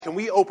Can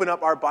we open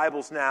up our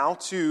Bibles now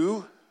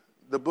to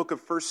the book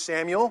of 1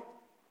 Samuel?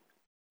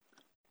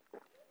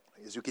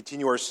 As we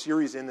continue our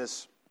series in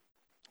this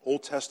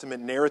Old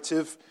Testament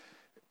narrative,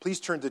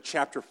 please turn to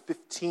chapter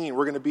 15.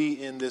 We're going to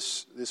be in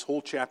this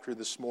whole chapter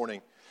this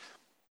morning.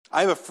 I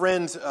have a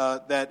friend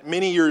that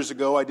many years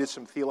ago I did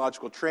some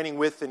theological training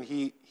with, and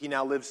he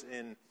now lives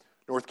in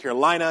North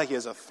Carolina. He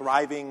has a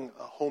thriving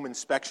home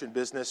inspection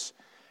business.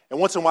 And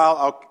once in a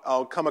while,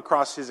 I'll come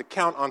across his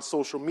account on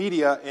social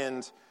media,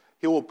 and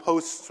he will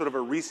post sort of a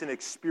recent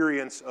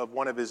experience of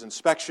one of his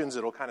inspections.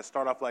 It'll kind of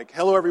start off like,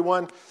 "Hello,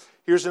 everyone.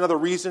 Here's another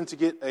reason to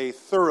get a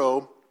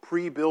thorough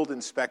pre-build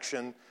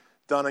inspection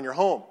done on your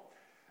home."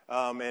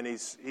 And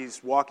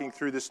he's walking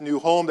through this new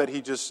home that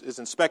he just is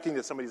inspecting,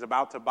 that somebody's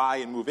about to buy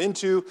and move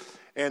into.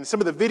 And some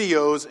of the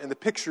videos and the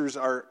pictures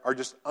are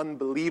just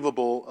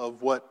unbelievable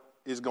of what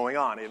is going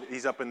on.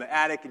 He's up in the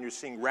attic, and you're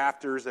seeing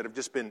rafters that have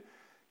just been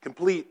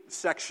complete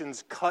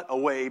sections cut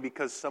away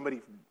because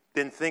somebody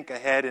didn't think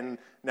ahead, and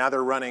now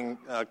they're running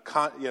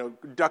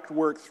duct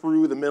work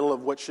through the middle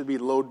of what should be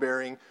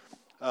load-bearing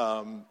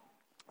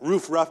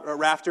roof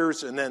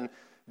rafters, and then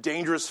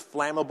dangerous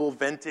flammable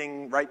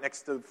venting right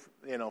next to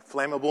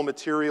flammable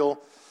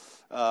material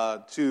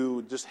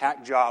to just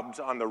hack jobs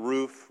on the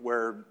roof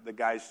where the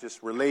guys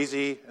just were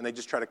lazy and they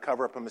just try to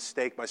cover up a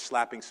mistake by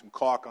slapping some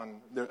caulk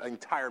on the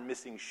entire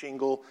missing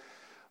shingle.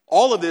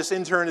 All of this,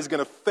 in turn, is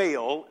going to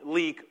fail,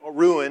 leak, or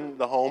ruin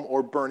the home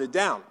or burn it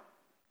down.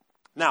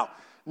 Now,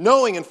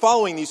 knowing and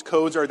following these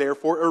codes are there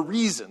for a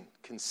reason: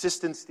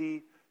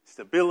 consistency,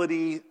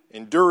 stability,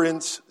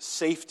 endurance,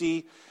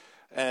 safety,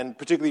 and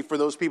particularly for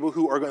those people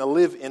who are going to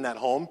live in that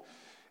home.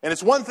 And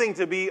it's one thing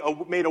to be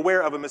made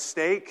aware of a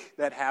mistake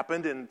that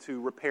happened and to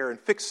repair and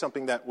fix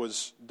something that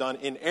was done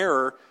in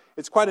error.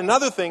 It's quite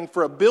another thing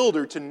for a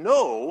builder to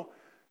know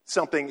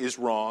something is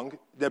wrong,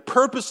 to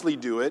purposely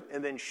do it,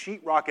 and then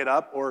sheetrock it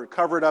up or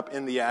cover it up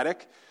in the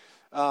attic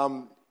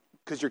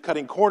because you're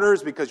cutting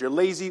corners, because you're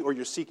lazy, or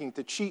you're seeking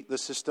to cheat the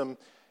system.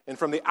 And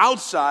from the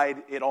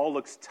outside, it all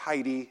looks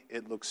tidy,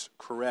 it looks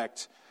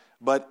correct,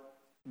 but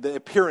the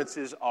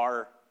appearances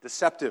are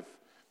deceptive.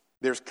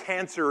 There's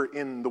cancer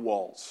in the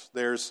walls.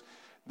 There's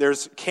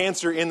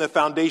cancer in the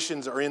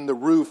foundations or in the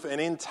roof, and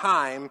in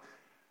time,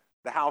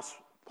 the house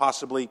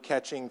possibly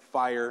catching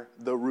fire,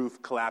 the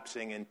roof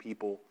collapsing, and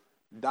people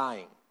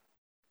dying.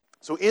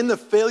 So in the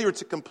failure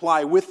to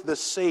comply with the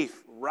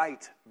safe,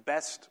 right,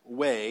 best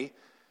way,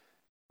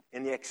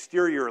 and the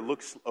exterior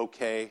looks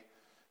okay,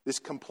 this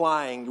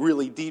complying,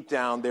 really deep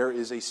down, there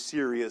is a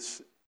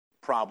serious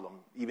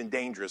problem, even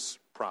dangerous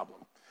problem.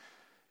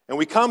 And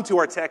we come to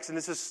our text, and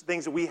this is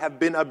things that we have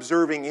been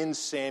observing in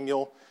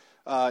Samuel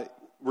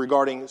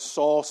regarding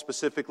Saul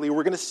specifically.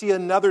 We're going to see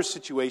another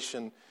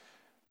situation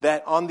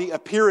that on the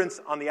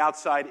appearance, on the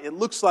outside, it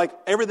looks like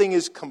everything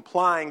is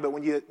complying, but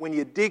when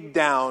you dig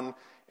down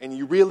and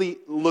you really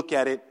look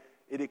at it,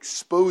 it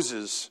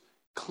exposes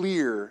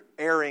clear,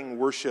 erring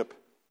worship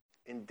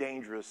and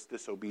dangerous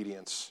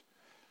disobedience.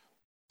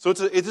 So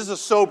it is a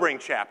sobering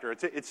chapter.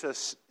 It's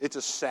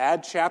a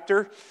sad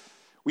chapter.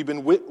 We've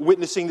been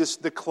witnessing this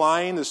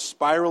decline, this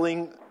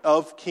spiraling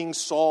of King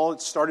Saul.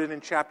 It started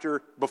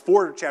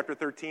before chapter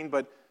 13,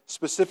 but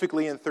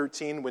specifically in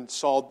 13 when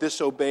Saul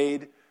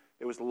disobeyed.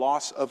 There was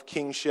loss of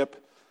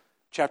kingship.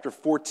 Chapter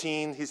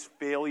 14, his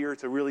failure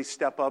to really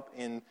step up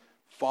and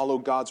follow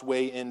God's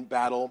way in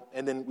battle.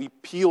 And then we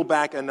peel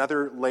back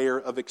another layer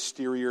of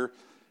exterior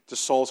to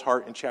Saul's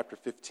heart in chapter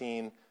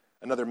 15,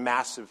 another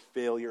massive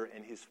failure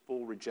and his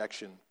full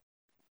rejection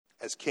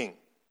as king.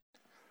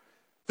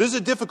 This is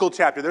a difficult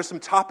chapter. There's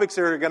some topics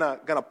that are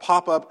gonna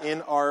pop up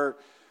in our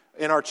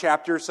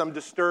chapter, some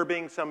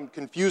disturbing, some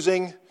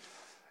confusing.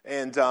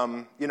 And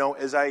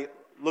as I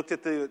looked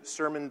at the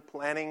sermon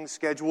planning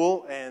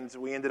schedule, and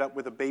we ended up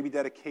with a baby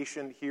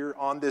dedication here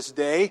on this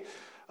day.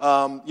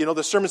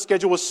 The sermon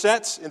schedule was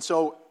set, and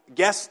so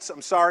guests,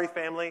 I'm sorry,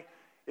 family,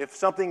 if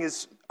something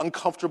is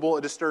uncomfortable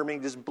or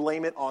disturbing, just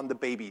blame it on the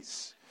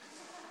babies.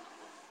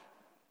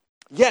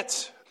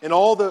 Yet, in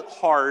all the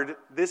hard,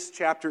 this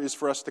chapter is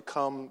for us to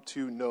come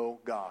to know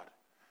God.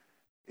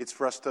 It's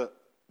for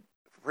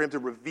Him to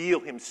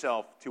reveal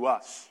Himself to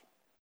us.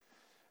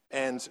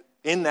 And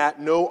in that,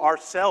 know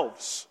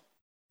ourselves.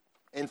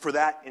 And for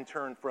that, in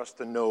turn, for us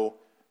to know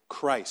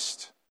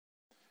Christ.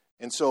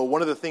 And so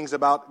one of the things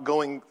about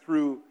going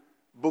through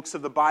books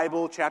of the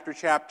Bible,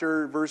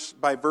 chapter, verse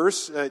by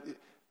verse,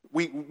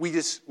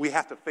 we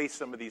have to face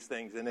some of these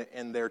things,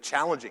 and they're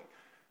challenging.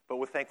 But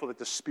we're thankful that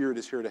the Spirit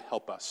is here to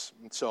help us.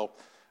 And so,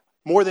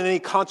 more than any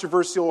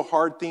controversial,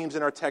 hard themes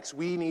in our text,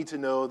 we need to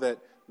know that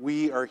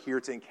we are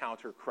here to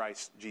encounter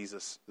Christ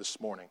Jesus this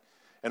morning.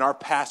 And our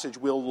passage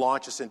will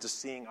launch us into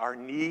seeing our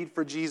need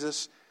for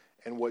Jesus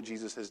and what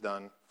Jesus has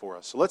done for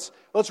us. So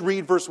let's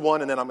read verse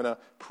 1, and then I'm going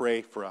to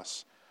pray for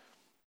us.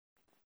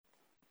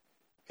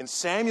 And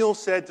Samuel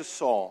said to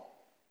Saul,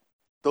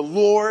 "The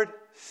Lord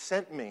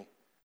sent me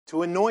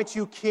to anoint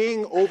you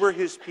king over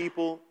his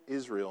people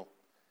Israel.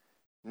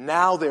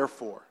 Now,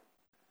 therefore,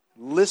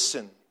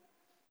 listen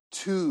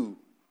to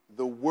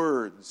the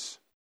words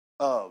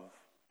of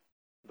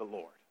the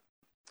Lord."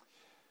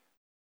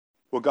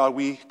 Well, God,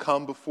 we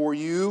come before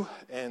you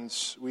and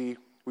we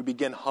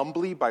begin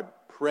humbly by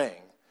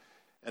praying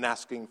and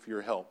asking for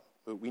your help.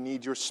 But we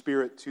need your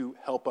Spirit to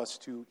help us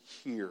to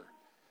hear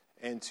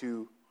and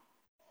to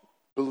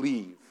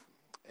believe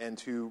and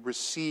to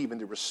receive and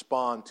to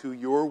respond to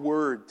your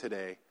word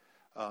today,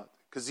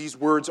 because these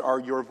words are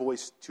your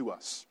voice to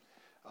us.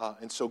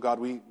 And so, God,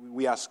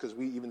 we ask, because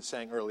we even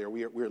sang earlier,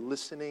 we are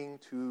listening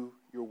to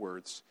your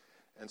words.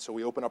 And so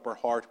we open up our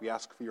heart, we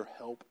ask for your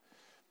help,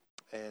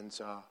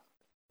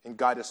 and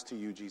guide us to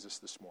you, Jesus,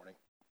 this morning.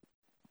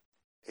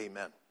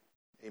 Amen.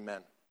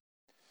 Amen.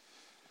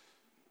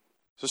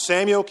 So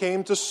Samuel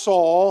came to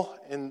Saul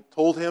and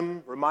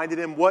reminded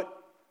him what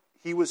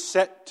he was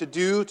set to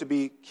do, to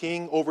be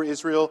king over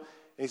Israel.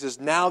 And he says,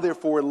 now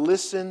therefore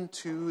listen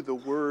to the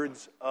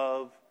words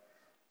of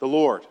the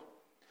Lord.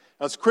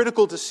 Now it's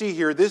critical to see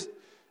here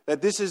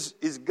that this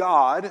is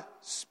God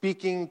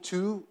speaking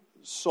to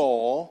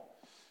Saul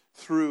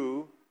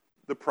through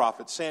the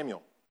prophet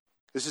Samuel.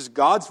 This is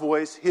God's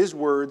voice, his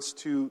words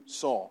to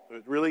Saul.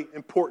 It's really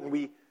important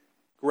we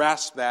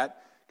grasp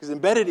that, because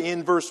embedded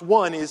in verse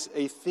 1 is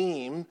a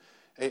theme,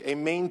 a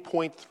main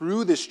point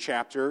through this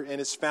chapter, and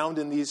it's found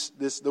in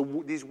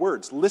these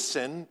words,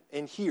 listen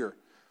and hear.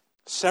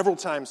 Several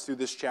times through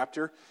this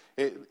chapter,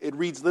 it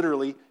reads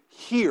literally,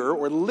 hear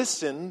or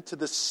listen to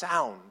the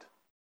sound,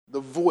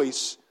 the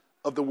voice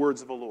of the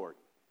words of the Lord.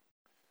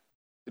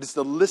 It is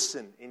to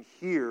listen and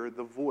hear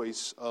the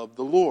voice of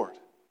the Lord.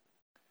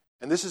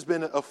 And this has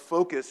been a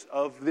focus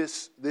of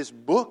this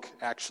book,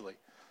 actually.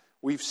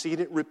 We've seen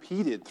it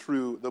repeated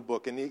through the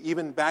book. And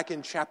even back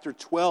in chapter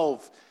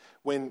 12,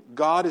 when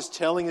God is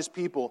telling his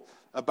people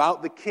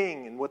about the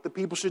king and what the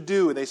people should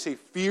do, and they say,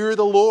 fear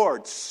the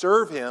Lord,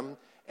 serve him,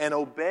 and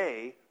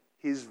obey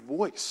his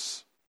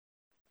voice.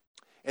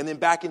 And then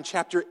back in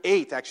chapter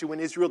 8, actually, when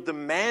Israel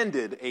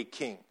demanded a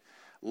king,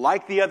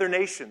 like the other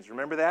nations.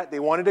 Remember that? They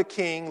wanted a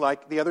king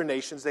like the other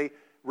nations. They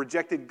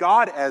rejected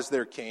God as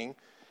their king.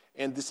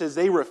 And it says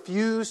they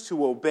refused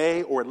to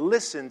obey or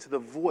listen to the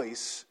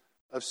voice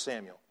of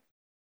Samuel.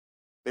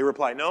 They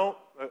replied, no,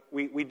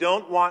 we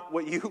don't want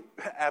what you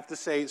have to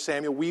say,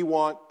 Samuel. We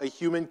want a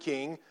human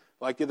king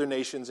like the other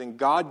nations. And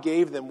God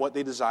gave them what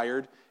they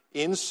desired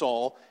in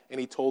Saul. And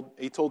he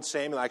told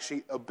Samuel,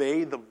 actually,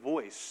 obey the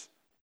voice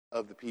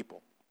of the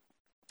people.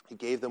 He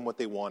gave them what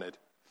they wanted.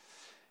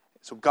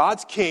 So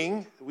God's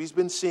king, we've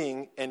been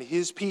seeing, and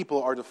his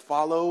people are to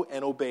follow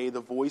and obey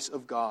the voice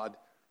of God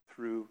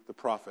through the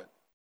prophet.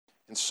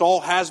 And Saul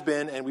has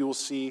been, and we will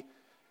see,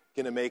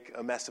 going to make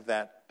a mess of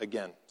that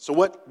again. So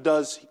what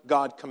does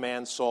God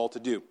command Saul to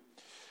do?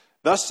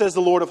 Thus says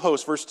the Lord of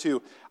hosts, verse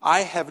 2,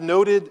 I have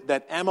noted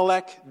that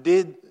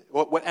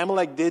what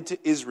Amalek did to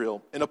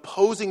Israel in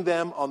opposing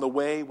them on the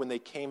way when they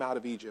came out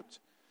of Egypt.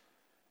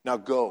 Now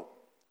go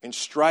and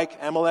strike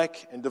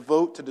Amalek and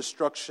devote to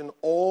destruction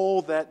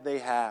all that they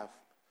have.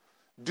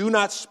 Do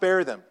not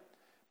spare them,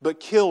 but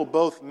kill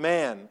both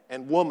man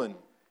and woman,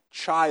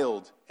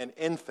 child and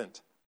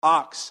infant,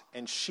 ox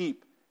and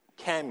sheep,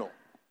 camel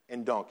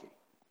and donkey.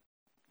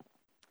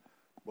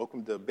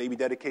 Welcome to baby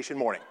dedication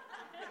morning.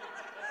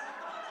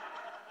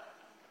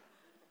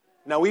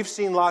 Now, we've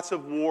seen lots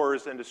of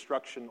wars and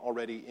destruction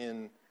already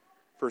in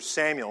 1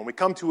 Samuel. And we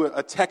come to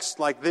a text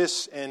like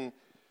this, and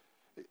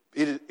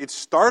it's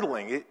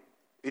startling.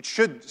 It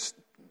should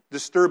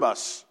disturb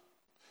us.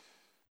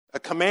 A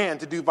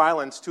command to do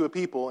violence to a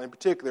people, in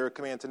particular, a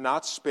command to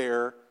not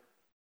spare,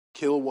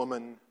 kill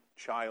woman,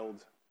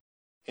 child,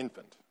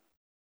 infant.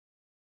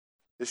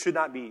 This should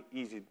not be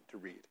easy to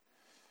read.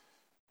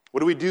 What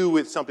do we do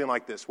with something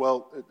like this?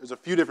 Well, there's a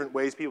few different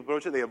ways people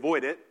approach it. They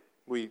avoid it.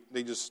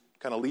 They just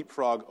kind of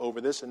leapfrog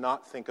over this and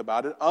not think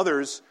about it.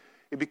 Others,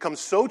 it becomes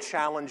so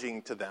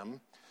challenging to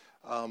them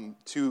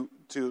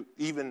to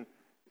even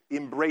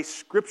embrace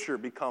Scripture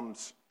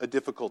becomes a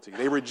difficulty.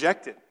 They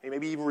reject it. They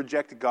maybe even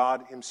reject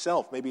God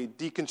himself. Maybe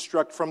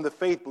deconstruct from the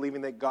faith,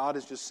 believing that God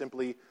is just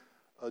simply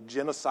a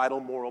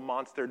genocidal moral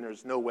monster and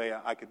there's no way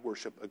I could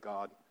worship a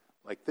God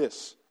like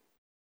this.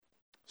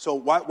 So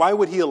why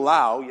would he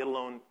allow, yet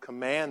alone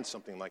command,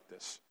 something like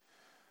this?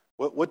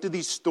 What do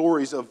these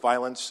stories of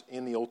violence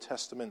in the Old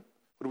Testament,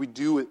 what do we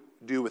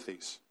do with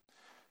these?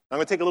 I'm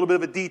going to take a little bit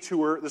of a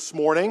detour this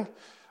morning,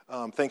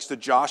 thanks to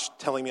Josh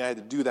telling me I had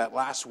to do that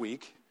last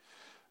week.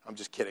 I'm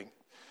just kidding.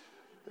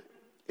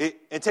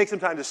 It takes some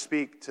time to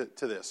speak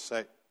to this.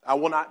 I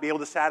will not be able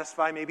to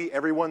satisfy maybe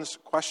everyone's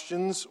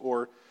questions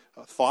or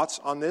thoughts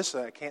on this.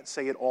 I can't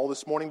say it all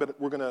this morning, but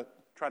we're going to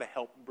try to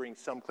help bring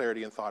some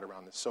clarity and thought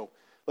around this. So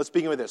let's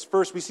begin with this.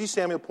 First, we see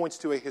Samuel points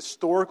to a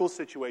historical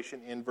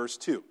situation in verse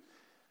 2.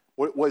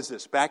 What was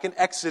this? Back in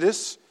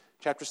Exodus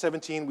chapter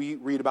 17, we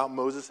read about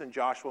Moses and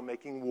Joshua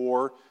making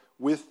war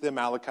with the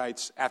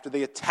Amalekites after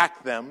they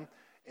attacked them,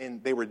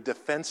 and they were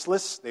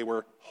defenseless, they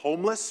were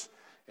homeless,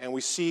 and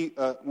we see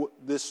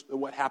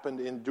what happened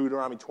in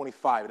Deuteronomy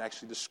 25. It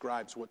actually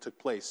describes what took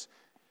place.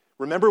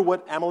 Remember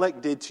what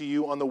Amalek did to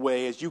you on the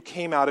way as you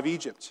came out of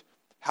Egypt,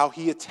 how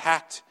he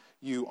attacked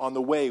you on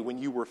the way when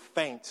you were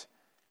faint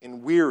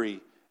and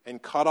weary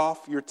and cut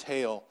off your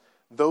tail,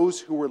 those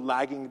who were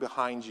lagging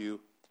behind you,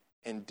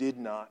 and did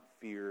not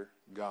fear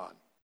God.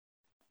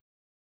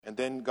 And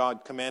then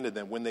God commanded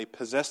them, when they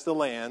possess the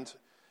land,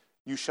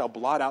 you shall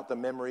blot out the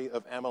memory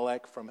of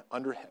Amalek from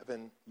under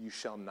heaven, you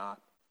shall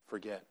not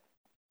forget.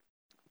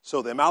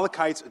 So the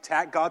Amalekites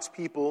attacked God's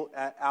people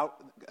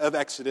out of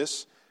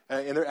Exodus,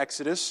 in their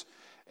Exodus,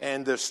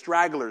 and the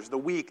stragglers, the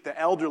weak, the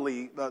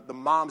elderly, the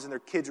moms and their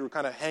kids who were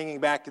kind of hanging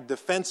back and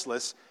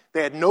defenseless,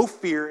 they had no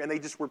fear, and they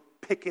just were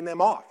picking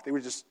them off. They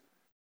were just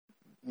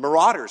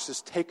marauders,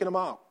 just taking them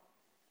out.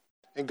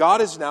 And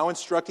God is now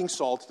instructing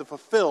Saul to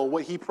fulfill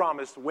what he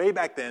promised way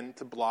back then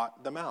to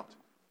blot them out.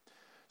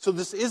 So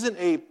this isn't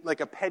like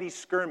a petty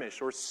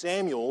skirmish or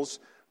Samuel's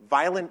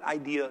violent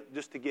idea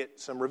just to get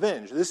some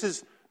revenge. This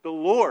is the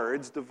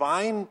Lord's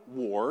divine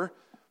war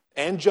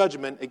and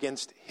judgment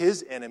against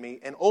his enemy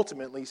and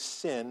ultimately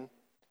sin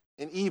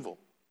and evil.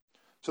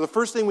 So the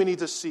first thing we need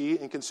to see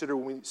and consider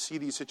when we see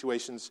these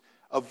situations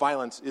of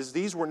violence is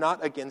these were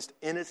not against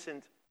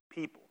innocent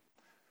people.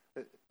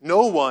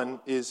 No one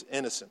is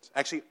innocent.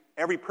 Actually,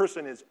 every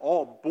person is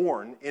all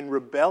born in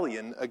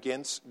rebellion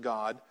against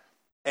God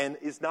and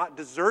is not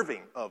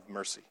deserving of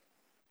mercy.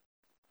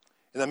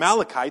 And the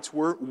Amalekites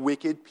were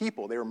wicked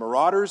people. They were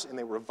marauders and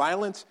they were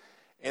violent,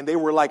 and they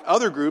were like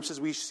other groups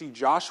as we see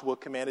Joshua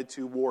commanded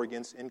to war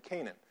against in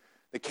Canaan.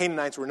 The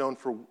Canaanites were known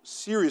for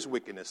serious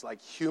wickedness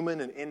like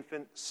human and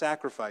infant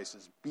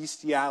sacrifices,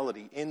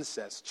 bestiality,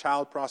 incest,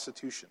 child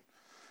prostitution.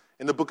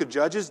 In the book of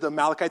Judges, the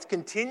Amalekites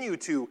continue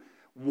to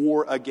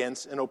war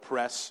against and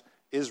oppress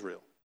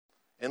Israel.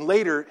 And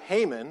later,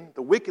 Haman,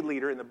 the wicked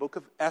leader in the book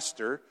of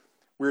Esther,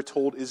 we're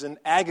told is an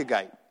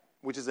Agagite,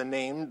 which is a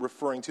name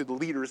referring to the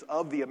leaders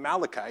of the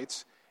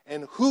Amalekites.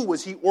 And who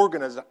was he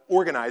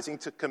organizing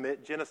to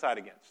commit genocide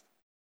against?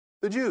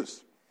 The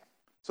Jews.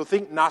 So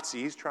think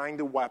Nazis trying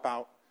to wipe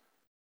out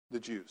the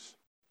Jews.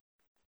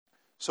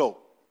 So,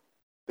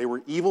 they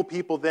were evil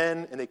people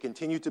then, and they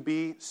continue to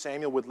be.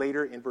 Samuel would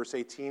later, in verse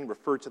 18,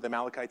 refer to the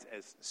Amalekites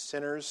as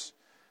sinners.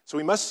 So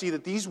we must see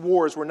that these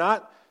wars were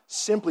not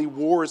simply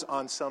wars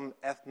on some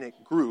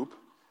ethnic group,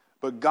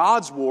 but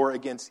God's war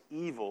against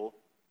evil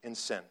and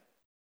sin.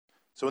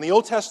 So in the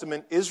Old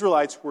Testament,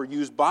 Israelites were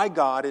used by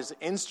God as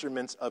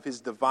instruments of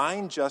his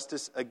divine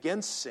justice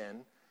against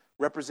sin,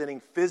 representing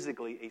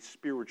physically a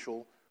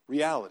spiritual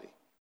reality.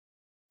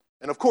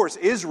 And of course,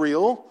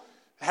 Israel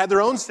had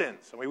their own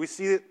sins. I mean, we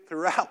see it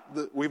throughout.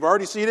 We've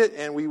already seen it,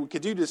 and we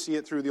continue to see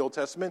it through the Old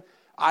Testament.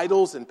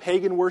 Idols and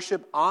pagan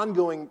worship,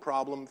 ongoing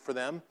problem for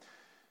them.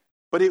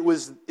 But it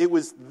was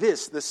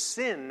the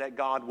sin that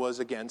God was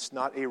against,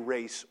 not a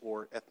race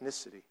or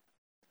ethnicity.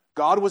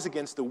 God was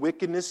against the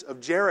wickedness of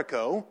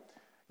Jericho,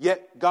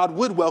 yet God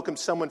would welcome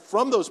someone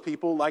from those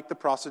people, like the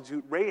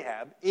prostitute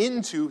Rahab,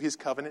 into his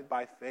covenant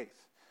by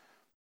faith.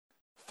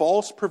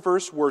 False,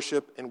 perverse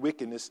worship and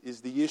wickedness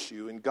is the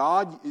issue, and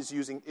God is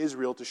using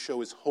Israel to show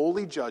his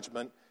holy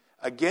judgment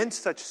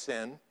against such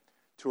sin,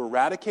 to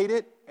eradicate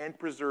it and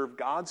preserve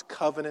God's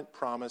covenant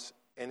promise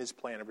and his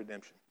plan of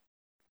redemption.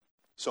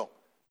 So,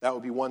 that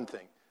would be one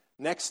thing.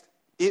 Next,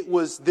 it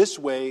was this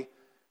way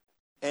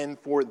and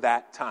for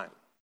that time.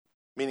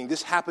 Meaning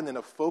this happened in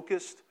a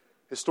focused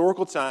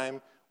historical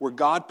time where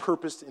God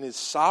purposed in his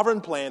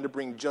sovereign plan to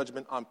bring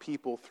judgment on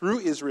people through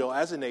Israel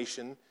as a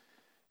nation.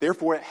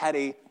 Therefore, it had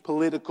a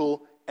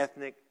political,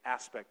 ethnic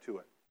aspect to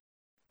it.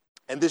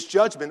 And this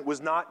judgment was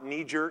not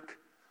knee-jerk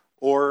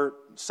or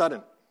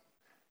sudden.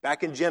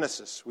 Back in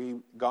Genesis,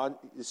 God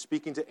is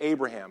speaking to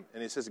Abraham,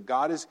 and it says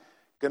God is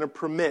going to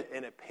permit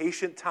in a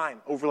patient time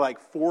over like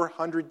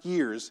 400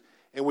 years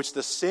in which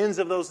the sins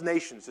of those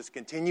nations just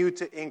continue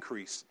to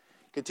increase,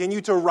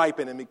 continue to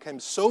ripen, and become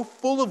so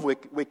full of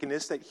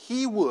wickedness that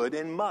he would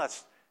and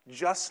must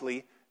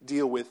justly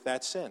deal with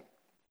that sin.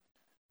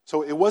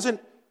 So it wasn't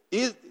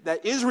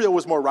that Israel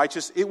was more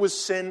righteous, it was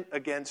sin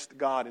against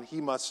God, and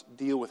he must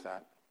deal with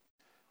that.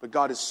 But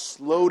God is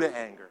slow to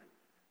anger.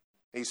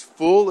 He's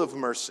full of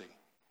mercy.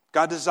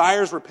 God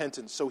desires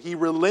repentance, so he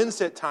relents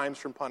at times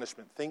from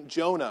punishment. Think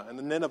Jonah and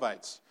the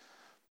Ninevites.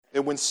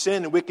 And when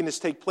sin and wickedness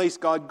take place,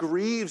 God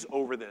grieves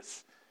over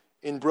this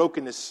in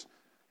brokenness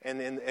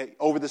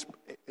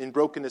in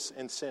brokenness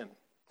and sin.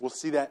 We'll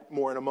see that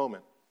more in a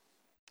moment.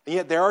 And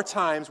yet there are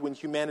times when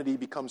humanity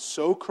becomes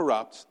so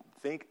corrupt.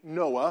 Think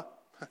Noah,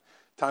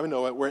 time of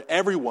Noah, where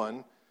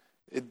everyone,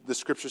 the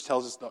scriptures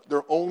tells us,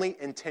 their only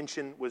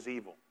intention was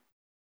evil.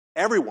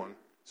 Everyone.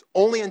 His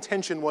only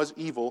intention was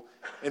evil,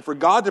 and for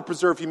God to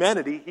preserve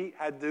humanity, he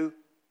had to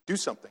do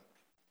something.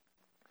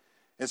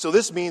 And so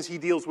this means he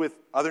deals with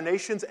other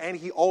nations, and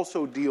he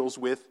also deals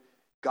with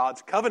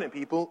God's covenant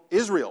people,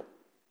 Israel.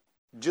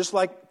 Just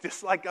like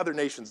other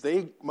nations,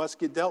 they must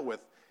get dealt with.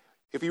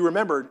 If you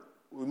remember,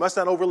 we must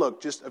not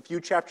overlook, just a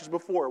few chapters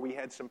before, we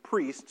had some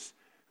priests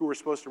who were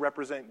supposed to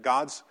represent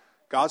God's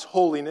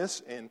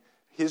holiness and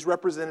his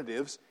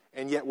representatives,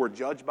 and yet were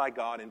judged by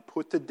God and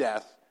put to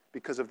death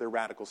because of their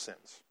radical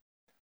sins.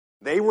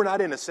 They were not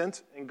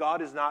innocent, and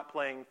God is not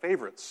playing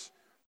favorites.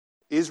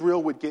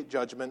 Israel would get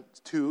judgment,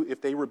 too,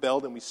 if they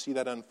rebelled, and we see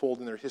that unfold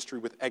in their history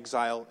with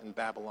exile in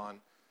Babylon,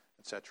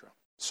 etc.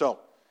 So,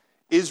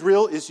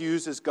 Israel is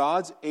used as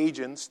God's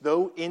agents,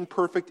 though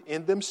imperfect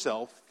in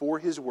themselves, for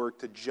his work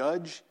to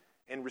judge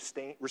and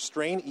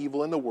restrain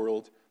evil in the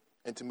world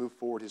and to move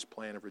forward his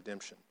plan of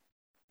redemption.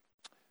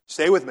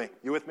 Stay with me.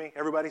 You with me?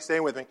 Everybody stay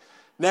with me.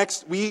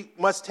 Next, we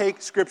must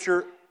take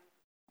Scripture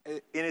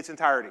in its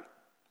entirety.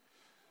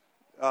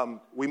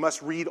 We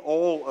must read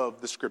all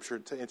of the Scripture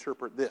to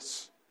interpret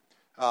this.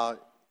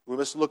 We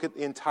must look at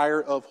the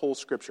entire of whole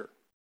Scripture.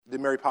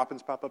 Did Mary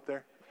Poppins pop up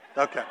there?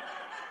 Okay.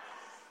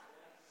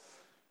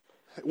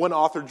 One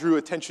author drew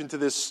attention to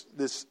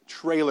this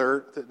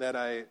trailer that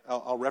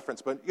I'll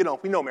reference, but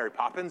we know Mary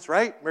Poppins,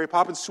 right? Mary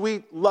Poppins,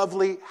 sweet,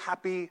 lovely,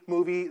 happy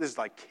movie. There's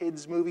like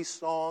kids' movie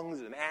songs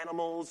and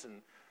animals,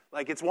 and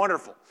it's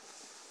wonderful.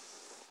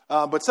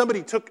 But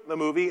somebody took the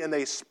movie and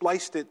they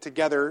spliced it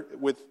together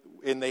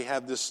and they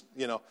have this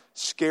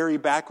scary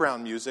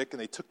background music,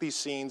 and they took these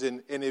scenes,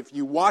 and if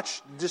you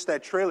watch just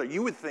that trailer,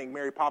 you would think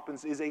Mary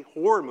Poppins is a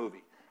horror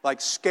movie,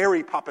 like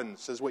Scary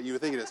Poppins is what you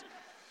would think it is.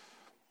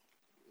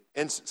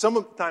 And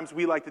sometimes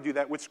we like to do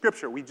that with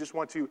Scripture. We just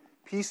want to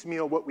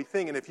piecemeal what we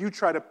think. And if you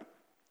try to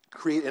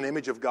create an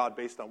image of God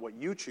based on what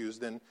you choose,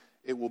 then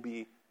it will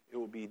be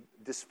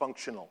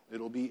dysfunctional.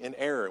 It'll be an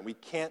error. And we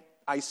can't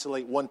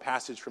isolate one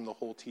passage from the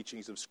whole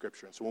teachings of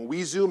Scripture. And so when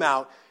we zoom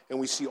out and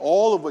we see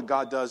all of what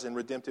God does in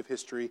redemptive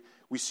history,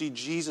 we see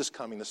Jesus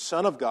coming, the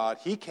Son of God.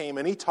 He came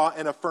and he taught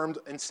and affirmed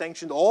and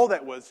sanctioned all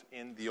that was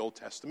in the Old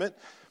Testament,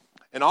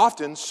 and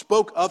often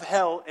spoke of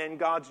hell and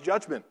God's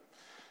judgment.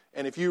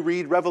 And if you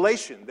read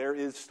Revelation, there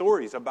is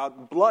stories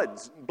about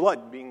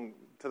blood being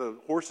to the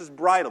horse's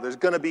bridle. There's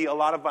going to be a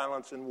lot of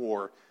violence and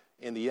war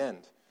in the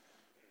end.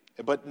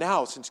 But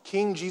now, since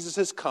King Jesus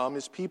has come,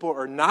 his people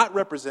are not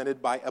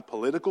represented by a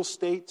political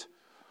state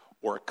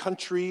or a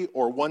country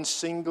or one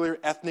singular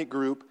ethnic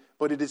group,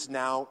 but it is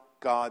now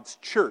God's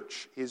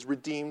church, his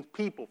redeemed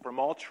people from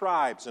all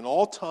tribes and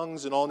all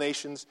tongues and all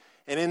nations.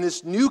 And in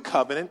this new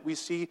covenant, we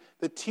see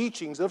the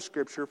teachings of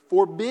Scripture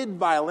forbid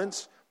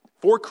violence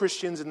for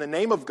Christians in the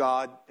name of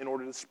God in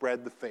order to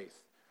spread the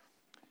faith.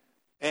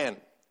 And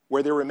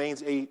where there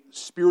remains a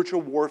spiritual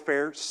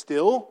warfare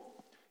still,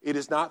 it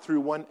is not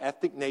through one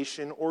ethnic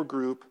nation or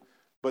group,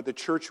 but the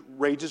church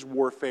wages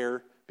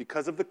warfare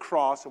because of the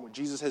cross and what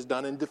Jesus has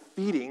done in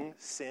defeating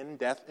sin,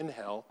 death, and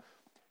hell.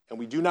 And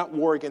we do not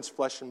war against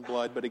flesh and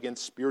blood, but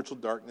against spiritual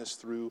darkness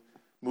through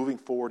moving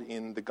forward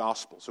in the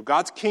gospel. So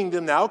God's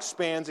kingdom now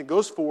expands and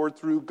goes forward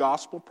through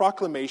gospel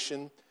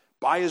proclamation,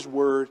 by his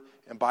word,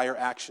 and by our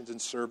actions in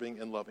serving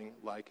and loving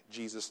like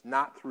Jesus,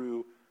 not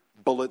through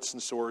bullets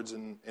and swords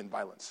and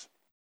violence.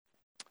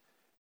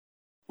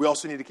 We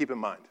also need to keep in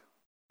mind,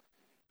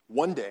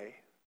 one day,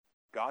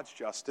 God's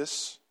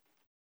justice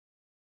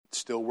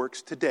still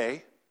works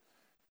today.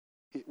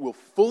 It will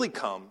fully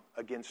come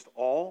against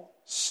all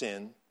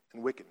sin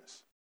and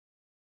wickedness.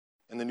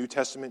 In the New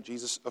Testament,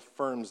 Jesus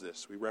affirms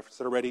this. We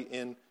referenced it already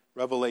in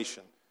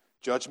Revelation.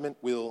 Judgment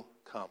will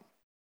come.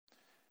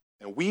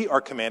 And we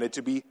are commanded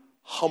to be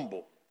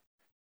humble.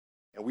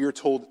 And we are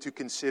told to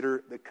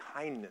consider the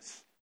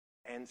kindness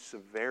and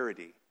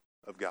severity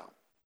of God.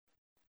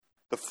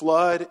 The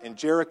flood and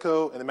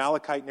Jericho and the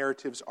Malachite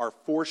narratives are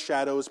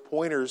foreshadows,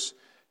 pointers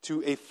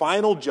to a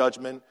final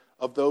judgment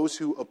of those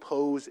who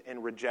oppose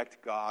and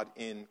reject God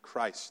in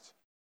Christ.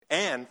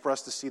 And for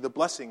us to see the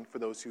blessing for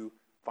those who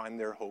find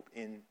their hope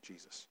in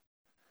Jesus.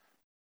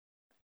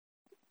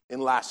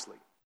 And lastly,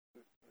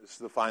 this is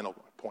the final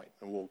point,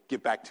 and we'll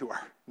get back to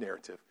our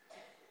narrative.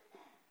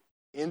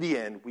 In the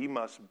end, we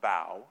must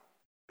bow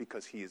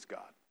because he is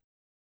God.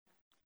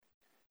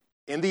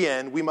 In the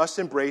end, we must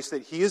embrace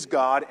that he is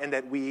God and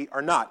that we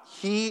are not.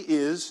 He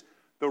is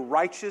the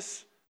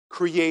righteous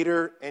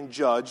creator and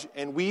judge,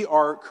 and we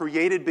are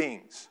created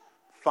beings,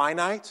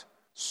 finite,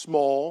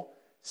 small,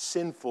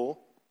 sinful,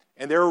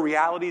 and there are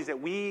realities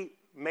that we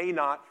may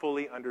not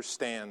fully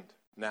understand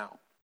now.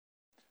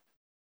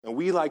 And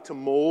we like to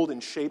mold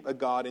and shape a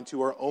God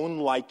into our own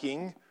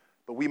liking,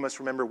 but we must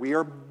remember we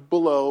are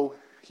below,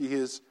 he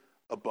is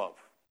above.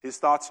 His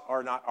thoughts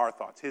are not our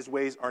thoughts. His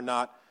ways are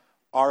not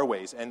our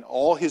ways. And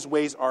all his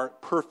ways are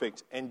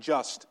perfect and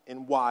just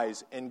and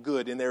wise and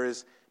good. And there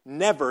is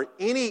never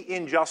any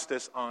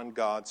injustice on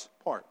God's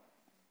part.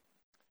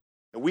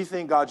 And we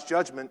think God's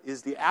judgment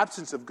is the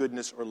absence of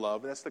goodness or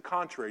love. And that's the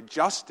contrary.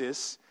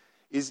 Justice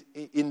is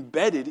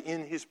embedded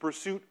in his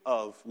pursuit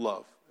of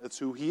love. That's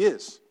who he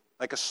is.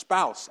 Like a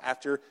spouse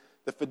after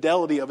the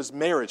fidelity of his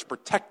marriage,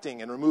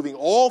 protecting and removing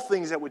all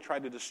things that would try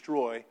to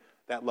destroy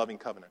that loving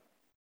covenant.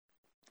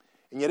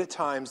 And yet at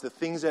times, the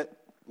things that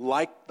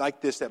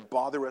like this that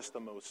bother us the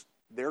most,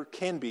 there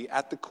can be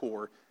at the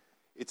core,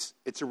 it's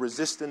a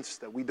resistance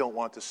that we don't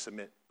want to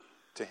submit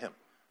to him.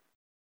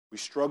 We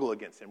struggle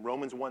against him.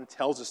 Romans 1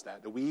 tells us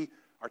that we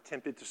are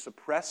tempted to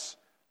suppress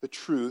the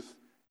truth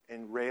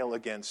and rail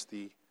against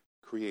the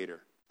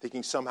Creator,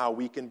 thinking somehow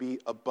we can be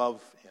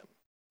above him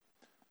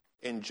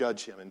and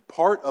judge him. And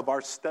part of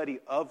our study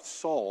of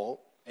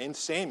Saul and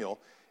Samuel,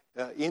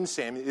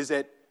 is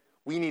that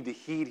we need to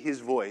heed his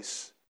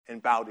voice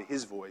and bow to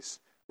his voice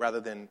rather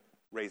than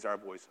raise our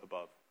voice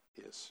above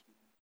his.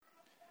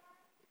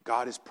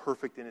 God is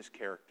perfect in his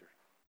character,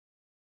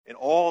 in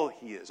all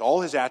he is,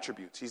 all his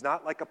attributes. He's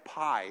not like a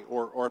pie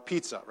or a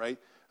pizza, right?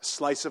 A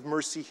slice of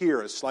mercy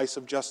here, a slice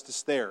of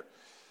justice there.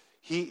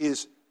 He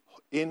is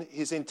in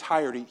his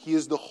entirety. He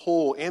is the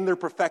whole in their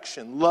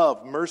perfection,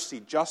 love,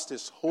 mercy,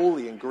 justice,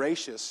 holy and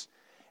gracious.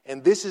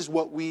 And this is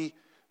what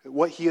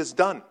he has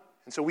done.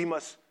 And so we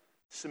must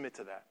submit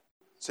to that.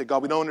 Say,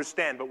 God, we don't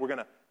understand, but we're going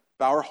to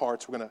bow our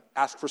hearts. We're going to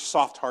ask for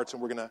soft hearts,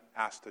 and we're going to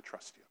ask to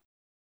trust you.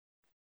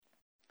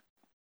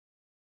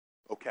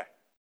 Okay.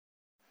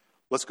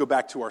 Let's go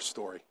back to our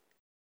story.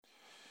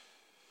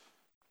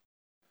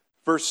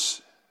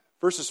 Verses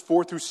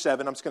 4 through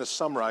 7, I'm just going to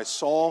summarize.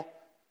 Saul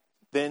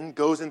then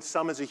goes and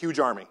summons a huge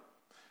army.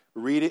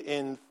 Read it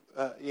in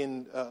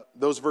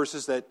those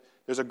verses that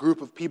there's a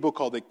group of people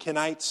called the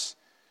Kenites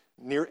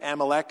near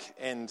Amalek,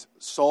 and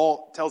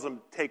Saul tells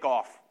them, take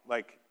off.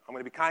 Like, I'm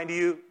going to be kind to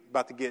you,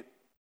 about to get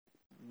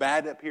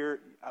bad up here.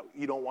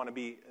 You don't want to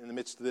be in the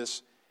midst of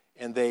this.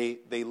 And they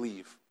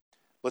leave.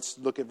 Let's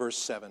look at verse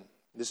 7.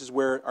 This is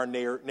where our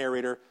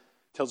narrator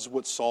tells us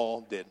what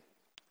Saul did.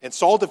 And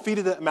Saul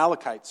defeated the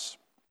Amalekites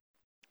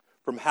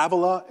from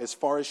Havilah as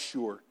far as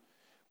Shur,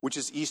 which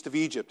is east of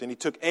Egypt. And he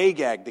took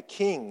Agag, the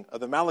king of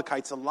the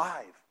Amalekites,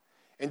 alive,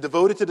 and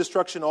devoted to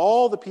destruction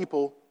all the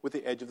people with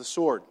the edge of the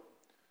sword.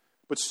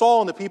 But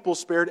Saul and the people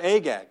spared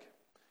Agag,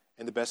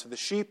 and the best of the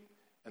sheep,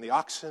 and the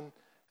oxen,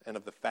 and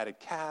of the fatted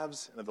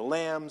calves, and of the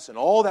lambs, and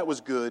all that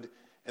was good,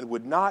 and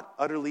would not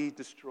utterly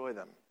destroy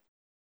them.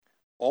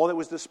 All that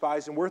was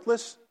despised and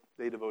worthless,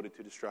 they devoted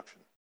to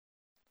destruction.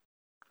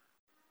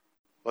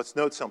 Let's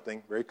note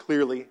something very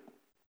clearly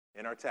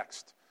in our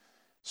text.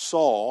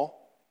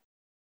 Saul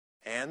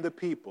and the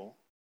people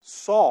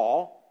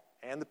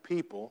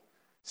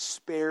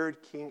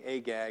spared King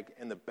Agag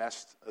and the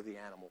best of the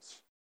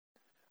animals,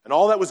 and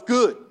all that was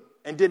good,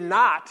 and did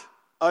not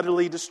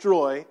utterly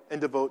destroy and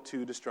devote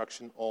to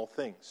destruction all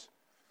things.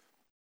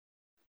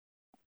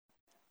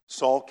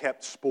 Saul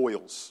kept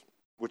spoils,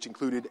 which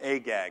included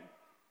Agag.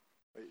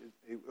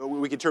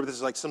 We can interpret this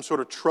as like some sort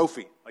of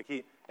trophy.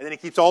 And then he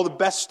keeps all the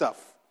best stuff.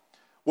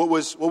 What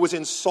was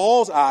in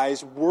Saul's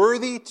eyes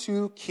worthy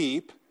to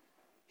keep,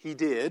 he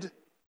did.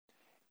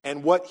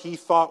 And what he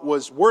thought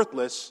was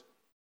worthless,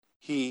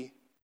 he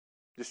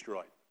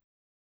destroyed.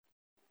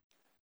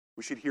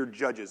 We should hear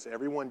judges.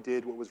 Everyone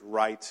did what was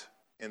right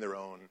in their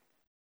own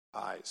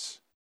eyes.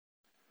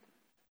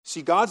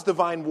 See, God's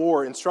divine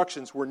war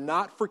instructions were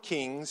not for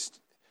kings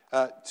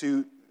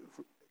to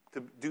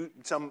do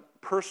some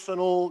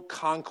personal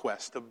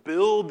conquest, to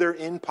build their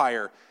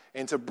empire,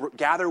 and to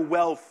gather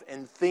wealth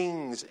and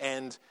things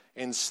and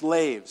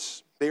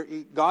slaves.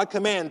 God's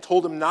command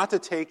told him not to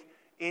take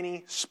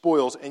any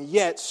spoils, and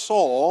yet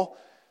Saul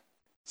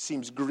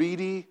seems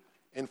greedy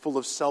and full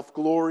of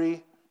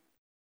self-glory.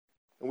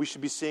 And we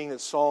should be seeing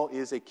that Saul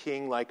is a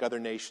king like other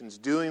nations,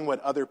 doing what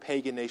other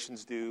pagan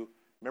nations do.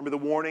 Remember the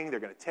warning? They're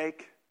going to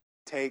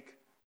take.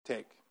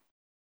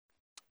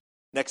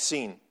 Next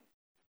scene.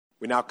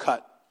 We now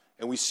cut,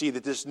 and we see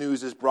that this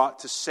news is brought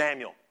to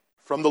Samuel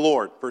from the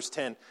Lord. Verse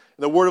 10.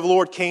 The word of the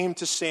Lord came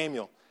to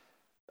Samuel.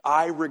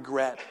 I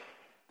regret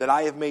that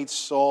I have made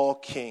Saul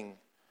king,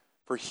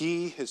 for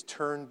he has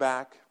turned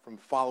back from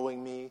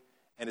following me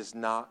and has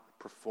not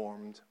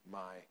performed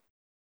my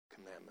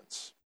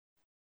commandments.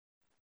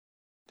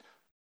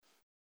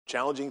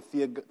 Challenging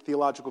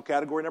theological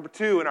category number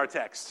 2 in our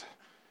text.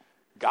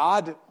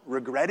 God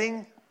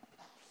regretting.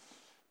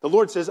 The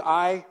Lord says,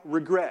 I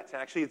regret.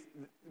 And actually,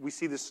 we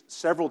see this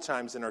several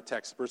times in our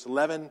text. Verse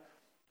 11,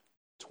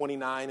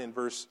 29, and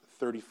verse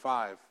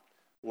 35.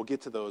 We'll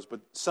get to those. But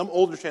some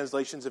older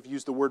translations have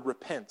used the word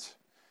repent,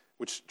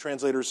 which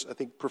translators, I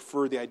think,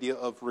 prefer the idea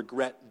of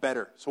regret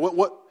better.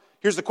 So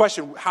here's the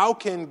question. How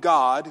can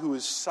God, who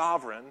is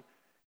sovereign,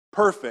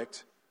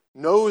 perfect,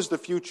 knows the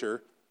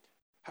future,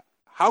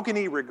 how can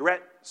he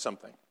regret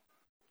something?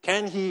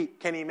 Can he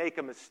make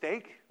a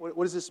mistake? What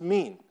does this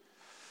mean?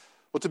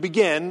 Well, to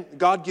begin,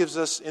 God gives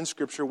us in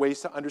Scripture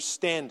ways to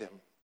understand him.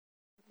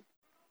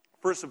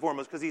 First and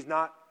foremost, because he's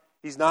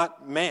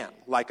not man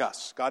like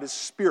us. God is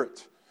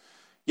spirit.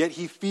 Yet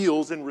he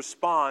feels and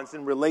responds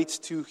and relates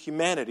to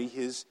humanity,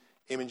 his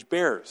image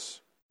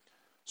bearers.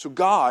 So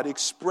God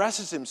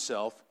expresses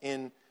himself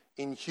in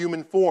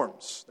human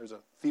forms. There's a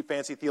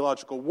fancy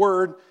theological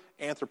word,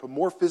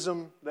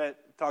 anthropomorphism, that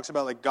talks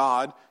about like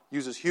God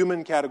uses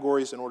human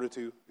categories in order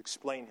to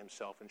explain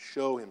himself and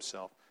show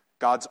himself.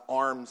 God's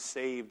arm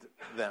saved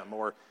them,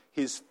 or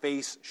his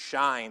face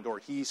shined, or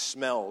he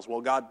smells.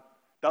 Well, God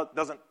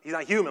he's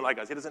not human like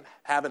us. He doesn't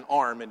have an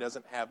arm and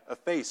doesn't have a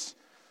face.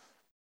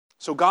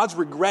 So God's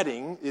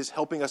regretting is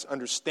helping us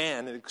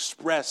understand and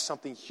express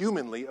something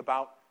humanly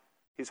about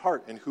his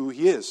heart and who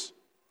he is.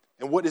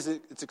 And what is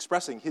it it's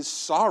expressing? His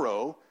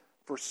sorrow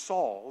for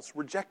Saul's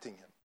rejecting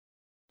him.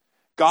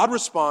 God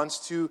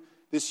responds to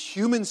this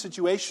human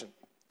situation,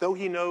 though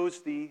he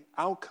knows the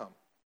outcome.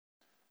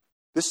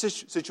 This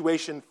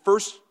situation,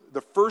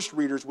 the first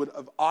readers would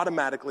have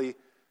automatically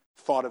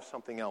thought of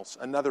something else,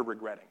 another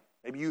regretting.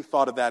 Maybe you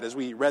thought of that as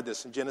we read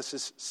this in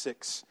Genesis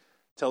 6.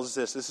 It tells us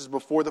this. This is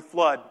before the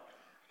flood.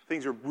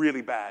 things are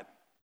really bad.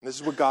 And this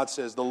is what God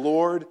says. The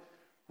Lord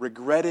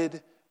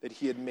regretted that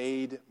he had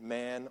made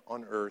man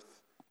on earth,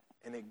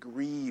 and it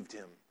grieved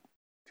him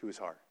to his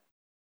heart.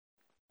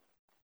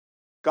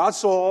 God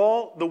saw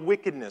all the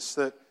wickedness,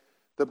 the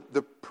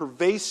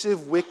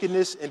pervasive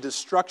wickedness and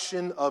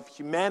destruction of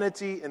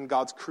humanity and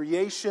God's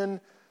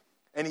creation,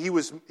 and he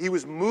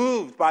was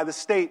moved by the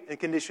state and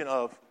condition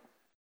of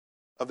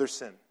their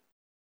sin.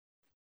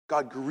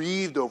 God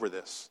grieved over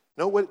this.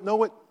 Know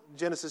what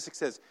Genesis 6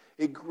 says.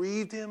 It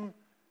grieved him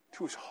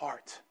to his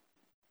heart.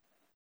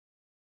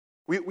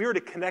 We are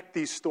to connect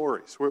these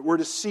stories. We're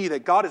to see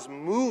that God is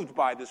moved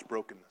by this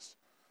brokenness.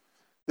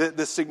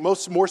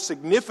 The more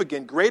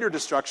significant, greater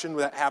destruction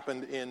that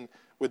happened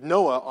with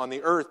Noah on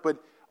the earth,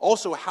 but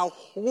also how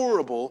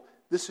horrible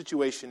this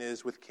situation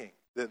is with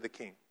the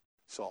king,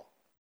 Saul.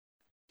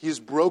 He is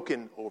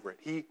broken over it.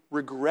 He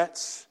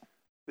regrets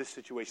this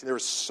situation. There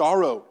is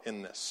sorrow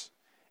in this.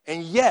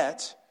 And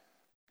yet,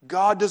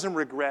 God doesn't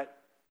regret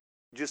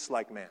just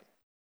like man.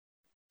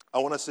 I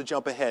want us to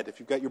jump ahead. If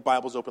you've got your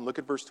Bibles open, look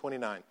at verse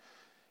 29.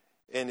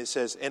 And it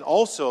says, and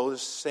also,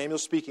 this is Samuel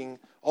speaking,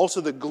 also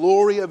the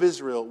glory of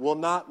Israel will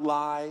not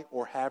lie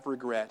or have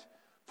regret,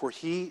 for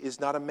he is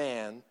not a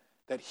man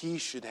that he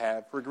should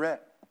have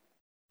regret.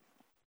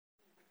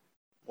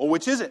 Well,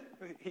 which is it?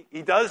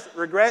 He does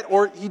regret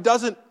or he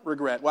doesn't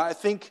regret? Well, I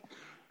think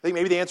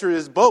maybe the answer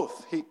is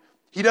both.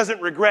 He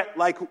doesn't regret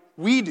like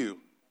we do,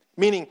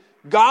 meaning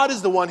God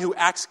is the one who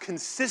acts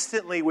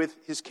consistently with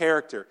his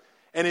character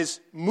and is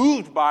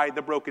moved by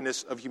the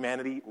brokenness of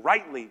humanity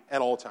rightly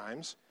at all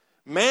times.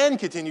 Man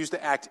continues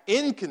to act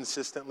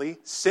inconsistently,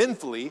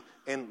 sinfully,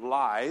 and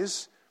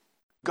lies.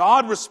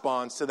 God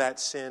responds to that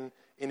sin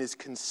in his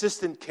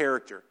consistent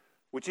character,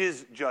 which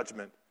is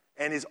judgment,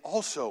 and is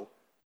also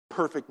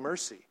perfect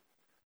mercy.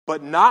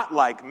 But not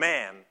like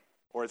man,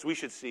 or as we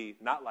should see,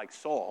 not like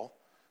Saul.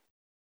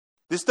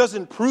 This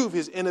doesn't prove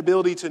his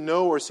inability to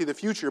know or see the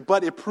future,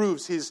 but it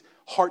proves his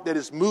heart that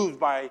is moved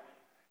by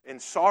and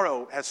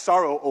has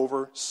sorrow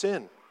over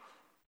sin.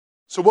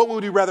 So what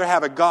would we rather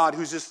have? A God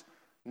who's just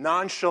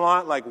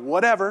nonchalant, like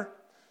whatever,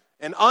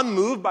 and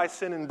unmoved by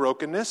sin and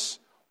brokenness,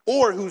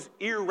 or who's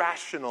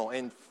irrational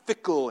and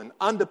fickle and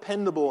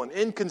undependable and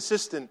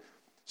inconsistent,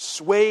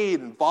 swayed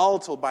and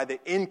volatile by the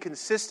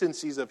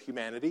inconsistencies of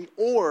humanity,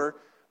 or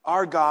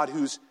our God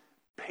who's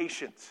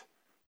patient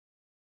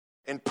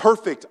and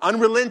perfect,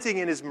 unrelenting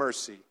in his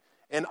mercy,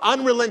 and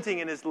unrelenting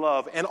in his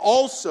love, and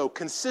also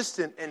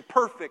consistent and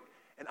perfect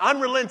and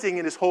unrelenting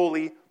in his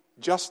holy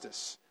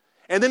justice.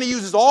 And then he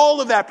uses all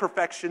of that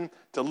perfection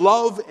to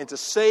love and to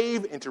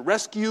save and to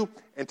rescue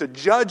and to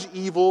judge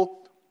evil,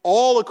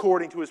 all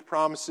according to his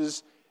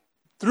promises,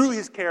 through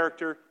his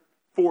character,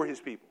 for his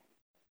people.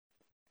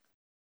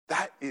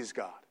 That is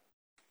God.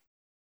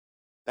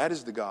 That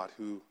is the God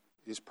who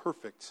is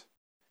perfect.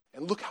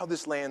 And look how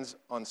this lands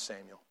on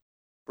Samuel.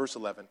 Verse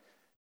 11.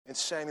 And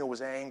Samuel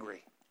was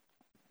angry,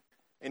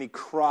 and he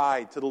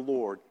cried to the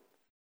Lord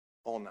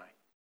all night.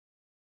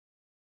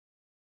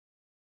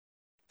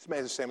 Just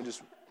imagine Samuel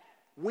just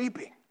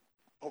weeping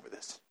over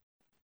this.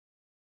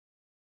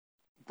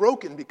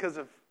 Broken because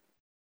of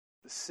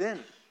the sin.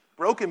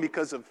 Broken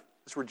because of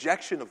this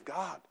rejection of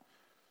God.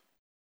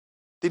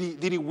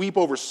 Did he weep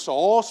over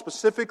Saul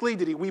specifically?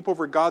 Did he weep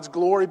over God's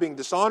glory being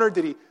dishonored?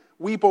 Did he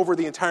weep over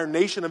the entire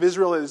nation of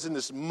Israel that is in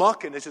this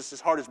muck and it's just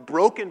his heart is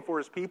broken for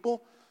his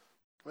people?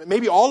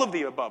 Maybe all of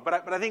the above.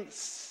 But I think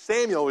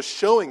Samuel is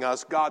showing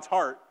us God's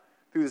heart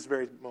through this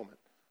very moment.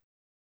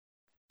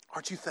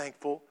 Aren't you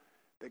thankful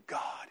that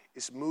God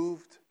is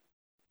moved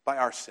by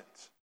our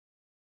sins,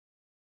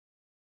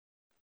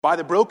 by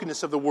the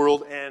brokenness of the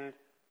world, and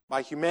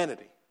by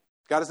humanity?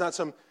 God is not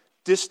some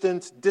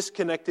distant,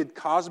 disconnected,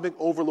 cosmic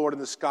overlord in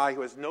the sky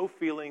who has no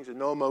feelings and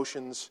no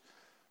emotions,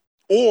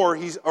 or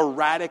he's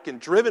erratic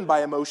and driven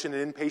by emotion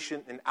and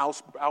impatient and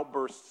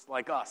outbursts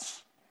like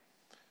us.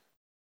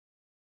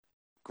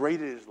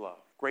 Great is his love.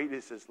 Great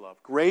is his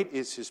love. Great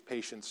is his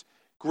patience.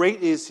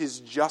 Great is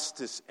his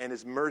justice and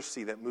his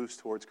mercy that moves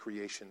towards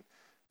creation.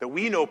 That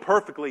we know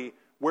perfectly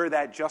where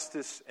that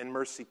justice and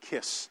mercy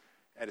kiss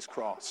at his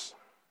cross.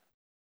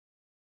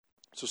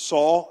 So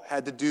Saul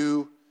had to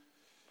do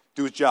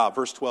his job.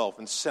 Verse 12.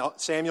 And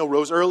Samuel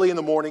rose early in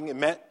the morning and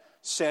met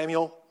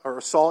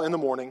Saul in the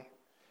morning.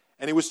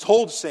 And he was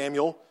told to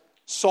Samuel,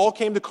 Saul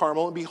came to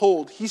Carmel, and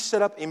behold, he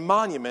set up a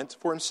monument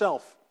for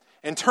himself,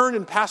 and turned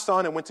and passed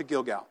on and went to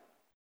Gilgal.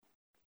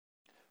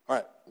 All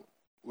right,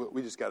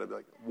 we just got to be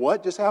like,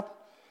 what just happened?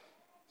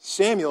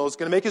 Samuel is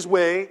going to make his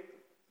way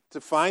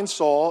to find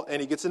Saul, and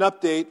he gets an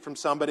update from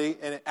somebody,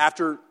 and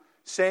after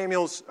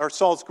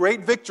Saul's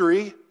great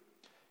victory,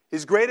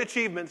 his great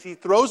achievements, he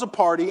throws a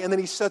party, and then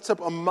he sets up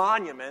a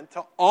monument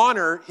to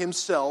honor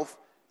himself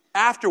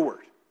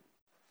afterward.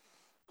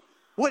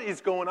 What is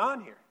going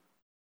on here?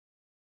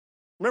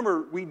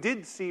 Remember, we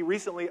did see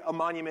recently a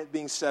monument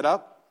being set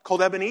up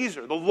called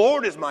Ebenezer. The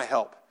Lord is my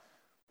help.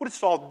 What is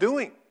Saul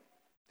doing?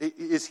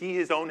 Is he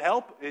his own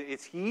help?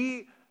 Is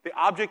he the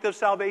object of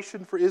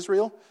salvation for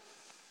Israel?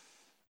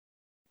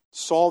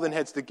 Saul then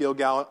heads to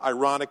Gilgal.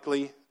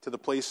 Ironically, to the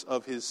place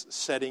of his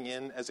setting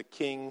in as a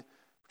king,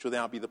 which will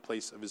now be the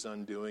place of his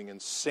undoing.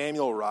 And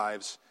Samuel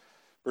arrives,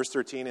 verse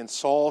 13, and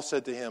Saul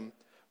said to him,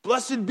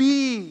 "Blessed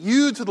be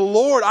you to the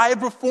Lord. I have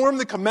performed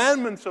the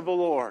commandments of the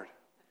Lord."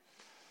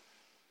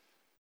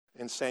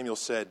 And Samuel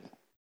said,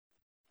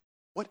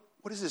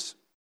 What is this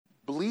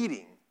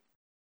bleating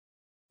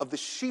of the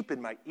sheep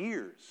in my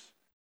ears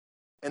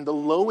and the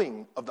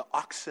lowing of the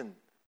oxen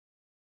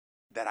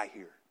that I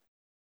hear?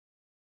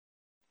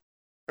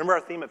 Remember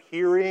our theme of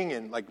hearing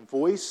and like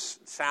voice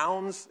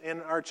sounds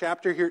in our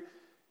chapter?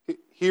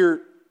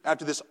 Here,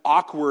 after this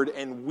awkward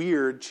and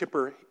weird,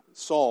 chipper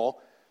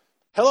Saul,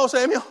 "Hello,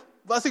 Samuel.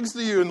 Blessings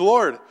to you in the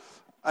Lord.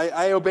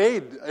 I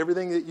obeyed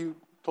everything that you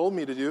told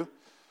me to do."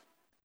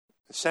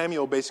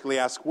 Samuel basically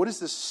asks, what is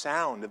the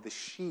sound of the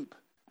sheep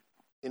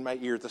in my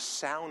ear, the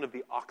sound of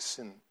the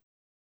oxen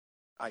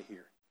I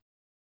hear?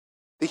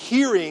 The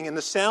hearing and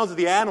the sounds of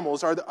the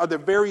animals are the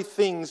very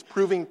things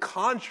proving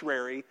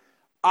contrary,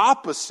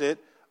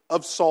 opposite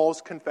of Saul's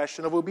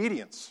confession of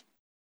obedience.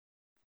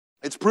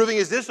 It's proving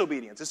his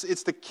disobedience.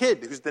 It's the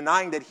kid who's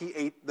denying that he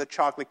ate the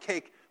chocolate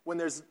cake when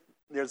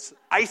there's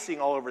icing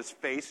all over his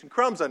face and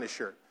crumbs on his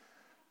shirt.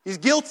 He's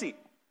guilty.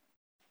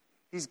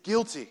 He's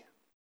guilty.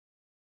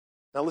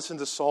 Now listen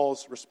to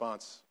Saul's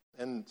response.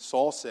 And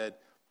Saul said,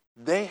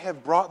 "They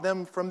have brought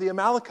them from the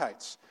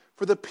Amalekites,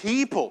 for the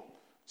people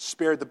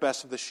spared the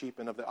best of the sheep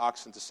and of the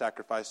oxen to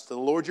sacrifice to the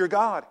Lord your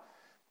God,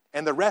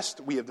 and the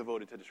rest we have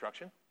devoted to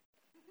destruction."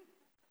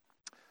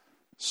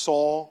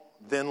 Saul,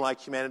 then like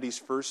humanity's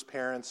first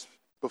parents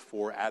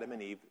before Adam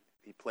and Eve,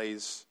 he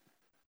plays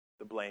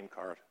the blame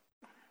card.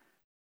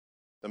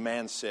 The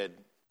man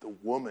said, "The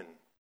woman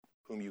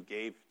whom you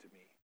gave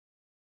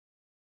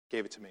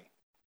it to me.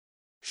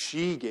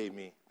 She gave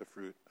me the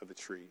fruit of the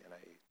tree, and I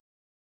ate.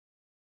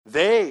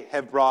 They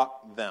have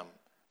brought them.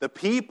 The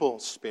people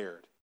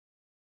spared."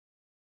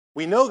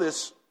 We know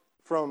this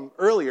from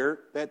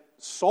earlier, that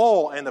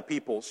Saul and the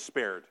people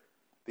spared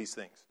these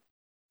things.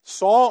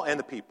 Saul and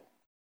the people.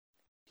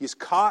 He's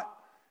caught,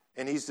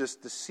 and he's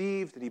just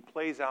deceived, and he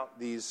plays out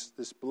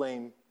this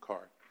blame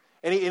card.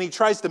 And he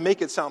tries to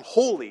make it sound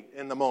holy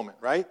in the moment,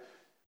 right?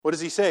 What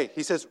does he say?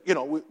 He says,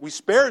 we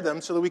spared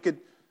them so that we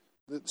could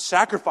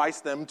sacrifice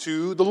them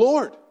to the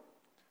Lord.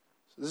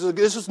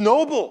 This is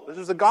noble. This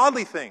is a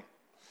godly thing.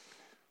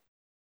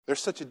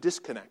 There's such a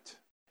disconnect.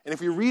 And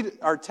if you read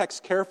our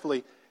text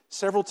carefully,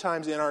 several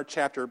times in our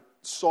chapter,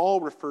 Saul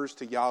refers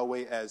to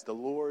Yahweh as the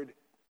Lord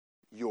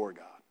your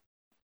God.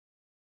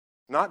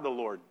 Not the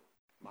Lord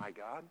my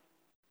God.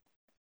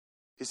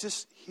 Is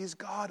this his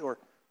God or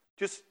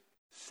just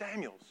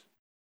Samuel's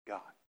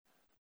God?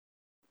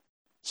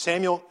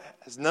 Samuel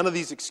has none of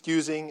these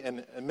excusing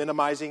and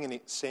minimizing, and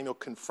Samuel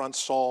confronts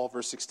Saul,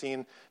 verse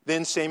 16.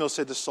 Then Samuel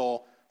said to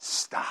Saul,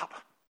 "Stop.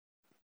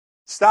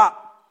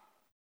 Stop.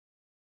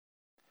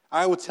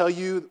 I will tell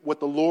you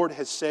what the Lord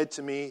has said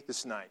to me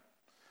this night."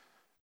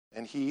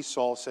 And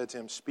Saul, said to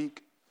him,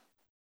 "Speak."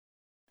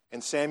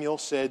 And Samuel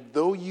said,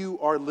 "Though you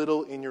are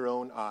little in your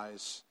own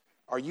eyes,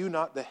 are you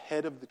not the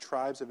head of the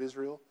tribes of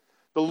Israel?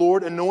 The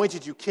Lord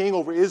anointed you king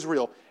over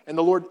Israel, and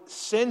the Lord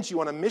sends you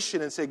on a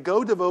mission and said,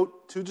 go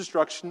devote to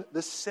destruction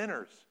the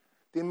sinners,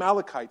 the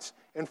Amalekites,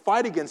 and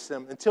fight against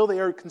them until they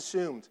are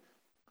consumed.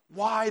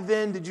 Why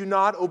then did you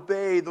not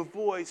obey the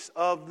voice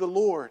of the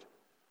Lord?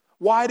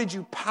 Why did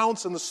you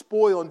pounce on the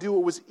spoil and do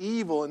what was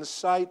evil in the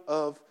sight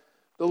of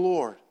the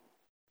Lord?"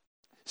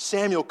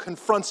 Samuel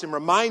confronts him,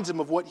 reminds him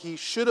of what he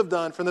should have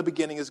done from the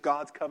beginning as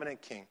God's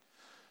covenant king.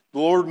 The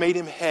Lord made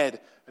him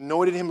head,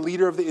 anointed him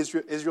leader of the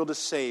Israel to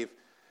save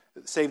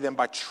them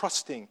by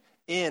trusting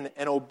in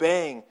and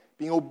obeying,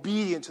 being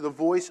obedient to the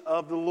voice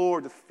of the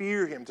Lord, to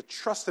fear him, to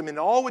trust him, and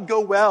all would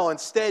go well.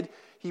 Instead,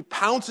 he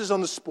pounces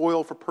on the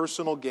spoil for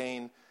personal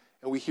gain,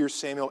 and we hear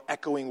Samuel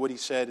echoing what he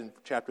said in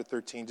chapter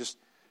 13, just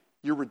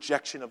your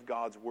rejection of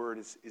God's word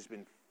has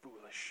been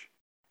foolish.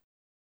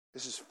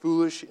 This is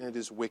foolish and it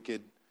is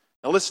wicked.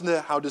 Now listen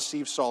to how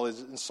deceived Saul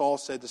is. And Saul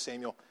said to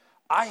Samuel,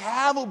 "I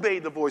have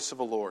obeyed the voice of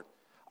the Lord.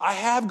 I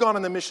have gone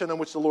on the mission on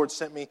which the Lord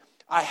sent me.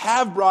 I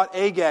have brought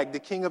Agag, the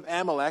king of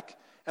Amalek,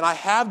 and I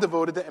have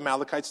devoted the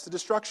Amalekites to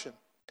destruction.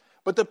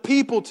 But the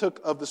people took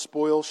of the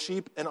spoil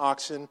sheep and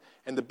oxen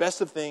and the best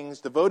of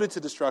things devoted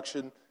to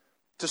destruction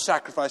to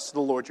sacrifice to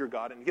the Lord your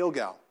God in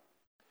Gilgal."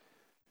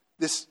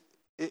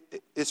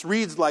 It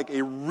reads like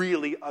a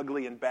really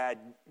ugly and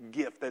bad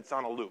gift that's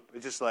on a loop.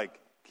 It just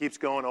like keeps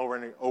going over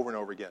and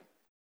over again.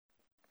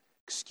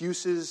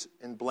 Excuses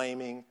and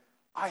blaming.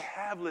 I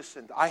have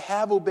listened. I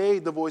have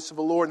obeyed the voice of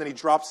the Lord. And then he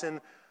drops in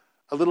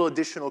a little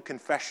additional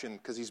confession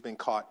because he's been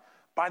caught.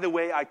 By the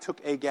way, I took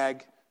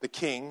Agag, the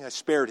king. I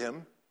spared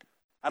him.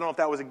 I don't know if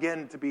that was,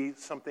 again, to be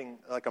something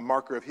like a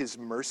marker of his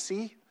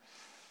mercy.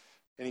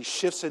 And he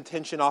shifts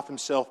attention off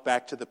himself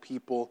back to the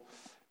people.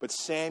 But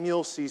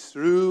Samuel sees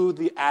through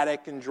the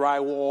attic and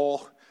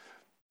drywall,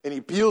 and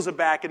he peels it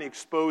back and he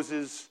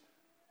exposes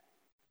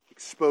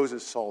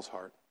Saul's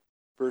heart.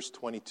 Verse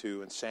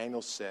 22, and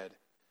Samuel said,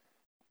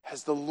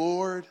 Has the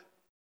Lord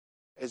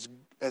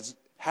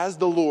has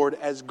the Lord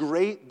as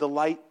great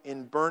delight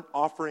in burnt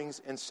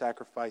offerings and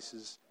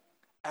sacrifices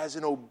as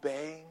in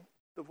obeying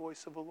the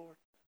voice of the Lord?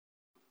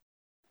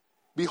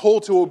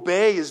 Behold, to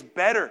obey is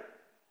better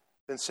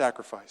than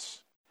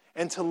sacrifice,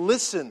 and to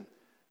listen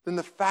than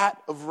the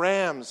fat of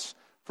rams.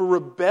 For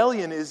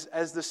rebellion is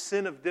as the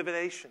sin of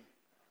divination,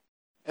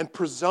 and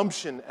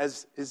presumption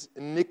as is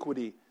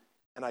iniquity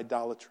and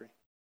idolatry.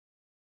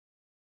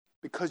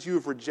 Because you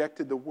have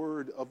rejected the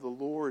word of the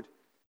Lord,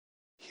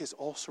 He has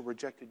also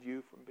rejected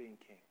you from being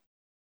king.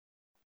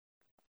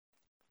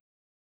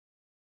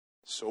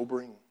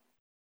 Sobering.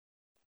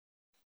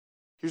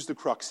 Here's the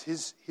crux.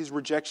 His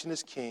rejection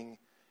as king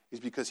is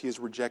because he has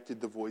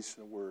rejected the voice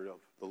and the word of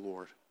the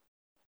Lord.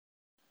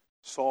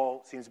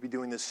 Saul seems to be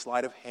doing this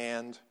sleight of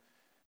hand,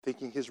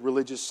 thinking his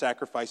religious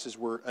sacrifices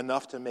were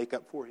enough to make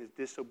up for his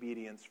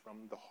disobedience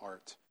from the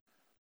heart.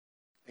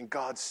 And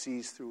God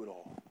sees through it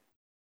all.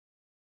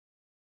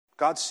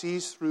 God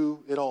sees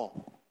through it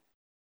all.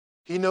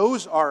 He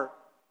knows our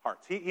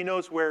hearts. He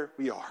knows where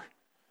we are.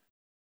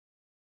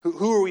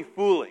 Who are we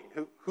fooling?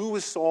 Who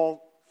was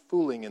Saul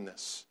fooling in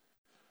this?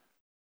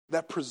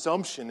 That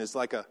presumption is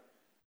like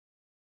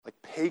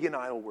pagan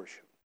idol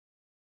worship.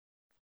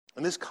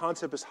 And this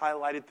concept is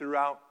highlighted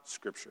throughout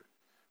Scripture,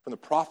 from the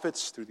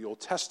prophets through the Old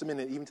Testament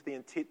and even to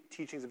the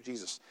teachings of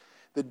Jesus.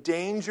 The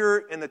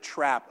danger and the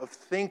trap of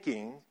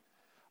thinking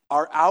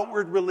our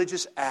outward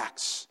religious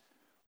acts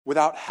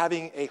without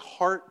having a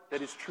heart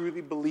that is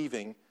truly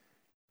believing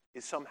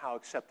is somehow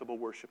acceptable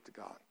worship to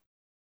God.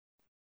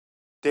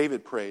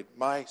 David prayed,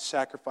 "My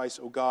sacrifice,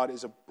 O God,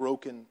 is a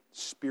broken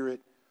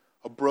spirit,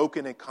 a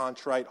broken and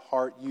contrite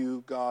heart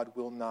you, God,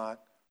 will not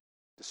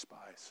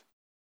despise."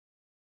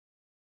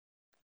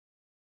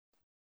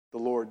 The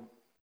Lord,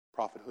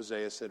 prophet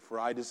Hosea said, "For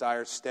I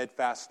desire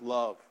steadfast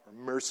love or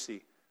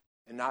mercy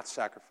and not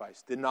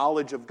sacrifice, the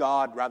knowledge of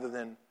God rather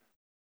than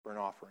burnt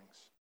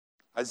offerings."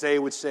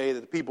 Isaiah would say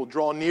that the people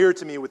draw near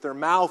to me with their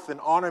mouth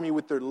and honor me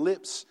with their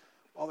lips,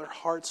 while their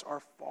hearts are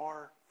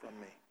far from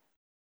me.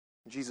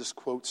 Jesus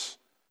quotes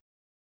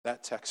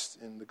that text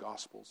in the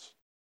Gospels.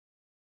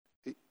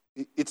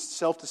 It's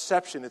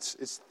self-deception.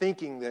 It's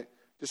thinking that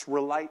just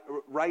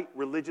right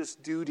religious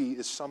duty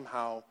is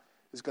somehow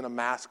going to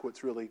mask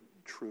what's really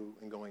true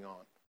and going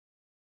on.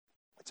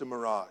 It's a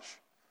mirage.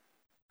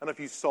 I don't know if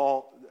you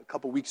saw a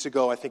couple weeks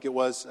ago, I think it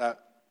was,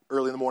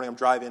 early in the morning, I'm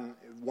driving,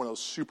 one of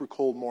those super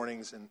cold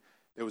mornings, and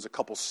there was a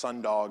couple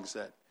sundogs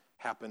that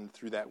happened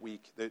through that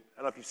week. I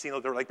don't know if you've seen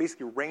those. They're like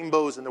basically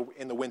rainbows in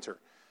the winter.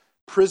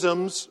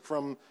 Prisms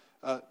from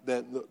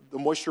the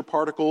moisture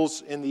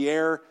particles in the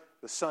air.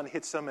 The sun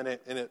hits them, and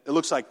it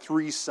looks like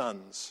three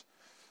suns.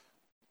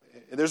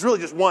 And there's really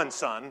just one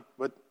sun,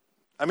 but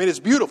I mean, it's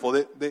beautiful.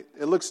 It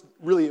looks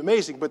really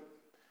amazing, but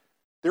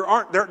they're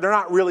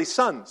not really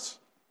suns.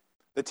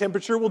 The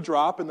temperature will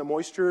drop, and the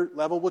moisture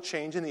level will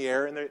change in the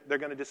air, and they're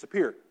going to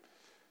disappear.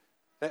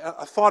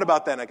 I thought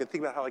about that, and I could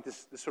think about how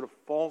this sort of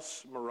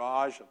false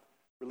mirage of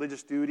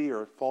religious duty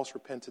or false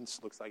repentance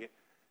looks like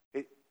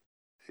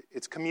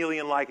it's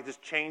chameleon-like. It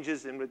just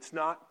changes, and it's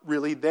not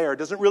really there. It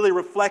doesn't really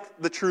reflect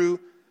the true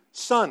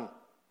sun.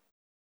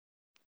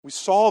 We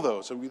saw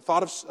those, and we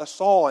thought of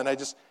Saul, and I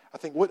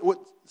think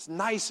what's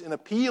nice and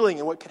appealing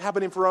and what can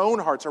happen for our own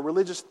hearts, our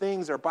religious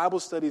things, our Bible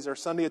studies, our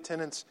Sunday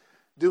attendance,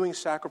 doing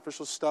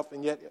sacrificial stuff,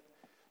 and yet it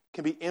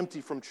can be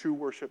empty from true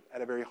worship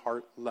at a very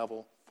heart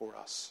level for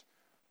us.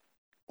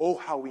 Oh,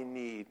 how we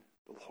need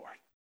the Lord.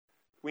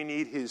 We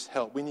need His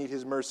help. We need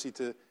His mercy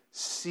to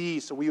see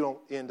so we don't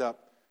end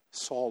up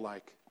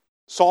Saul-like.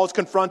 Saul is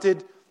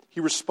confronted. He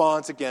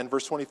responds again.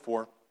 Verse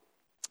 24.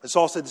 And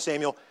Saul said to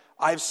Samuel,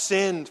 "I have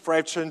sinned, for I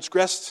have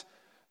transgressed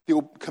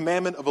the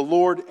commandment of the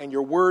Lord and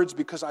your words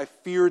because I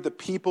feared the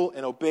people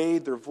and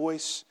obeyed their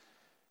voice.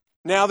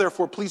 Now,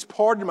 therefore, please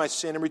pardon my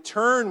sin and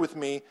return with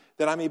me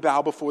that I may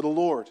bow before the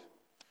Lord."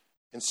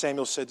 And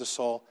Samuel said to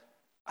Saul,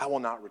 "I will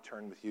not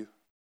return with you.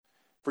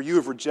 For you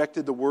have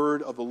rejected the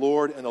word of the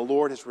Lord, and the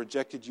Lord has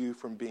rejected you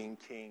from being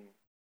king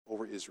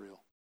over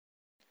Israel."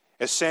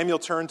 As Samuel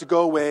turned to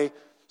go away,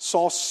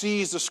 Saul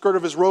seized the skirt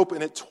of his robe,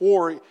 and it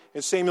tore.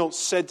 And Samuel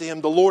said to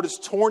him, "The Lord has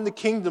torn the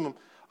kingdom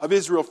of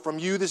Israel from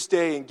you this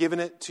day and given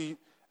it to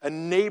a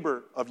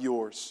neighbor of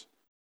yours,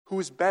 who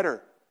is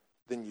better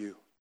than you.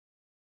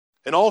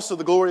 And also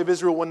the glory of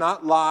Israel will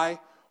not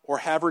lie or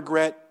have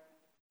regret,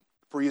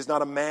 for he is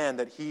not a man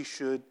that he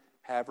should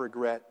have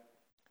regret."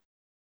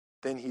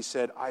 Then he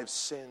said, "I have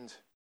sinned.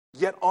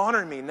 Yet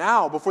honor me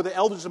now before the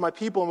elders of my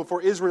people and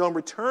before Israel, and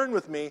return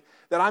with me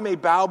that I may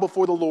bow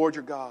before the Lord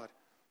your God."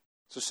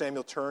 So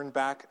Samuel turned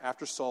back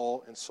after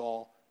Saul, and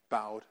Saul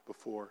bowed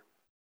before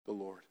the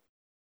Lord.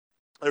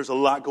 There's a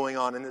lot going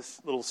on in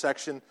this little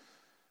section.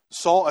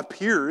 Saul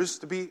appears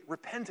to be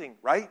repenting,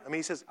 right? I mean,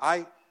 he says,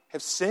 "I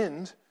have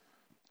sinned."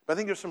 But I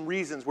think there's some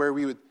reasons where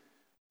we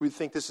would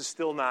think this is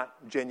still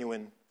not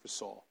genuine for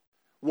Saul.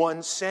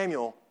 One,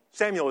 Samuel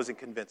isn't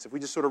convinced. If we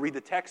just sort of read the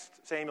text,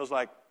 Samuel's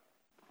like,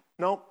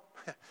 "No,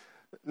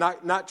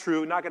 not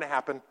true, not going to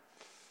happen."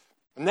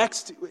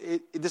 Next,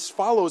 this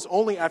follows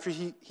only after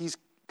he's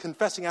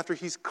confessing, after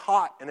he's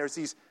caught, and there's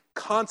these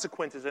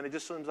consequences, and it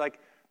just seems like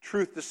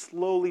truth just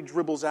slowly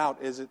dribbles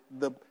out as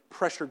the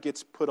pressure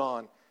gets put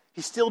on.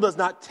 He still does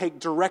not take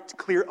direct,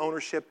 clear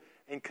ownership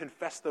and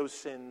confess those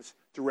sins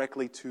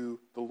directly to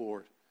the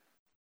Lord.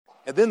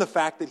 And then the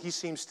fact that he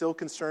seems still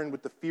concerned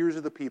with the fears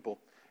of the people.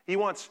 He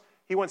wants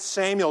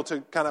Samuel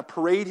to kind of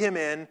parade him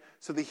in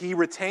so that he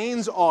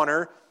retains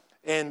honor,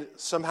 and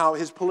somehow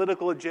his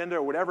political agenda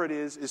or whatever it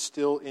is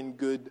still in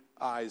good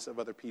eyes of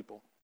other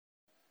people.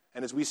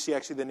 And as we see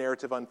actually the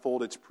narrative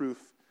unfold, it's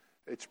proof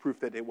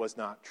that it was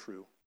not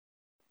true.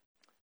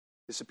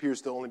 This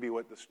appears to only be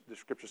what the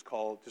scriptures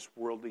call just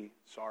worldly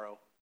sorrow,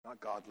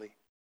 not godly.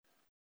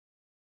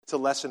 It's a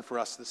lesson for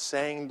us that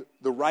saying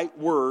the right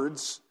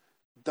words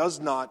does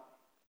not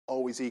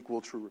always equal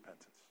true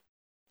repentance.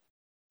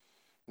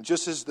 And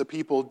just as the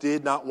people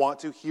did not want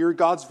to hear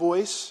God's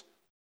voice,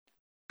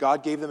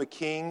 God gave them a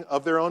king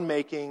of their own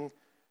making,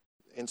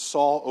 and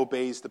Saul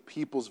obeys the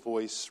people's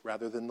voice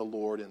rather than the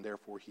Lord, and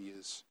therefore he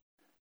is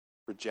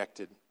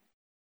rejected.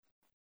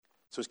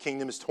 So his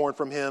kingdom is torn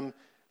from him,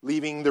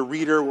 leaving the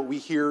reader what we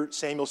hear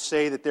Samuel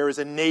say, that there is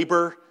a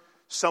neighbor,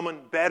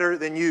 someone better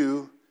than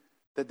you,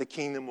 that the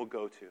kingdom will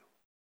go to.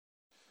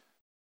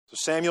 So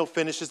Samuel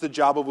finishes the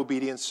job of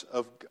obedience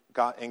of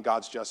God and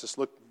God's justice.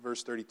 Look,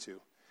 verse 32.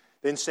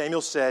 Then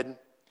Samuel said,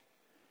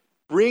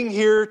 "Bring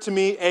here to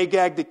me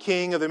Agag, the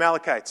king of the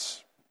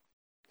Amalekites."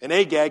 And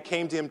Agag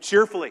came to him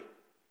cheerfully.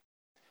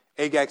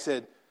 Agag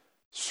said,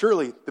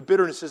 "Surely the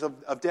bitterness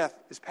of death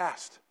is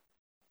past."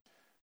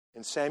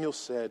 And Samuel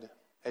said,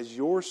 "As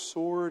your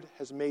sword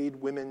has made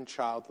women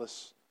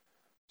childless,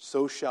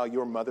 so shall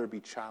your mother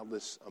be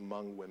childless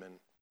among women."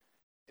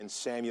 And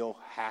Samuel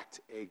hacked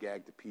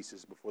Agag to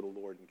pieces before the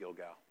Lord in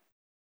Gilgal.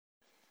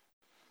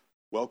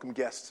 Welcome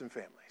guests and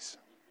families.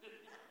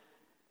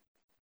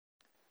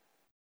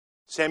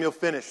 Samuel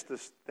finished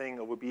this thing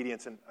of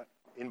obedience and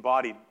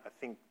embodied, I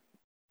think,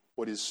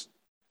 what is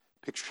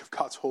a picture of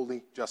God's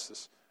holy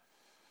justice.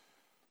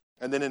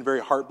 And then in a very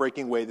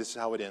heartbreaking way, this is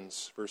how it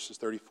ends. Verses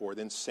 34.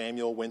 Then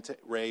Samuel went to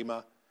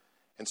Ramah,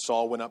 and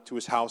Saul went up to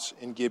his house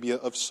in Gibeah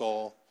of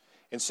Saul.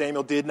 And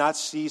Samuel did not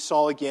see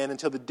Saul again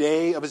until the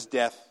day of his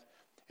death.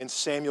 And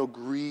Samuel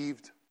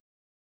grieved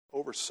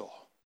over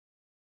Saul.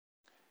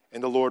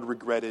 And the Lord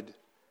regretted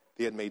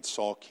he had made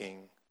Saul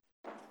king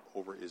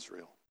over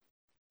Israel.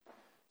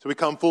 So we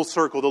come full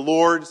circle. The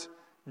Lord's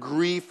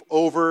grief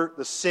over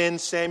the sin.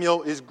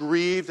 Samuel is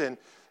grieved,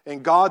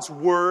 and God's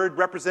word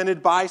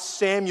represented by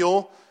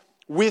Samuel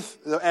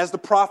as the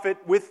prophet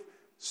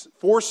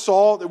for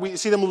Saul, that we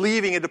see them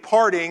leaving and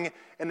departing,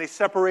 and they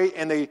separate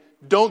and they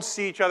don't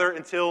see each other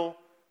until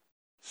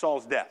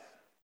Saul's death.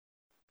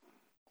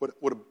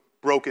 What a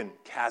broken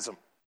chasm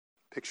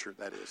picture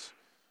that is.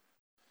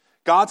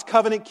 God's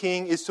covenant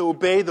king is to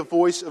obey the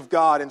voice of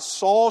God, and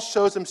Saul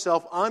shows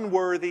himself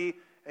unworthy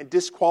and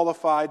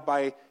disqualified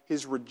by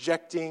his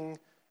rejecting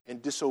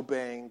and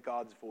disobeying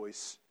God's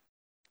voice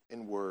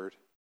and word.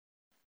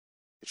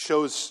 It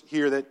shows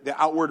here that the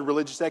outward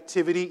religious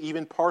activity,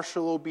 even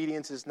partial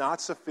obedience, is not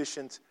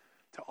sufficient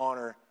to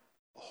honor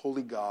a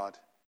holy God,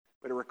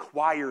 but it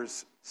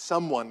requires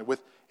someone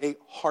with a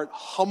heart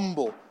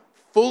humble,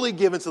 fully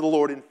given to the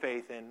Lord in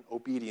faith and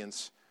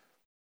obedience.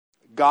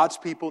 God's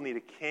people need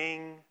a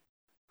king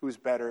who's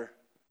better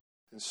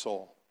than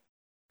Saul.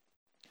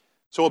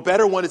 So a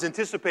better one is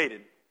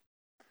anticipated.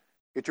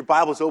 Get your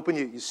Bibles open.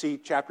 You see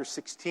chapter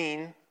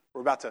 16.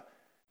 We're about to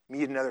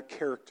meet another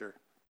character.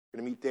 We're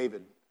going to meet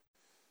David,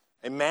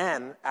 a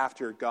man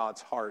after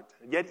God's heart.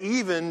 Yet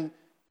even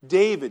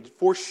David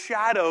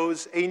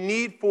foreshadows a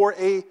need for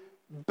a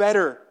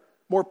better,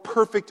 more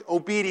perfect,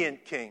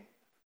 obedient king.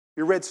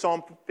 You read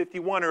Psalm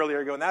 51 earlier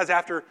ago, and that was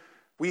after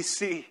we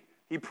see,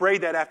 he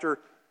prayed that after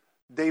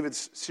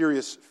David's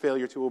serious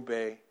failure to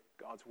obey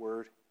God's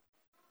word.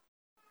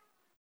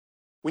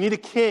 We need a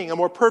king, a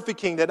more perfect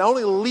king, that not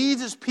only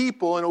leads his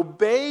people and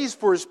obeys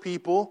for his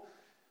people,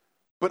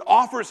 but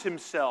offers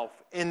himself,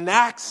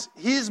 enacts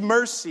his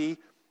mercy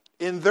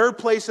in their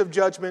place of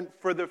judgment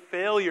for the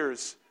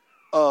failures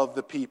of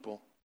the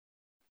people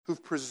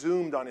who've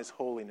presumed on his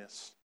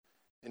holiness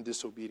and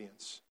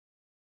disobedience.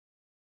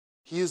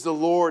 He is the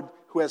Lord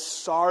who has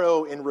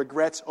sorrow and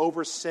regrets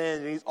over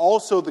sin, and he's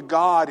also the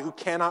God who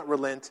cannot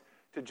relent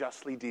to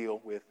justly deal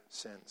with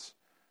sins.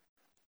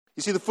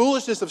 You see, the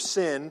foolishness of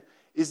sin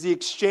is the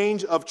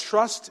exchange of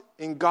trust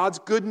in God's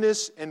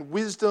goodness and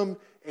wisdom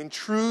and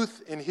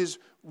truth in his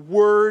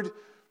word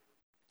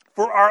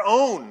for our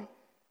own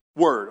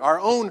word, our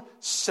own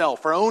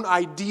self, our own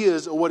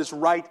ideas of what is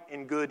right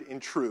and good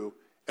and true.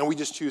 And we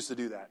just choose to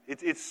do that.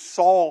 It's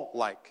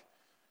Saul-like.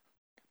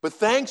 But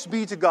thanks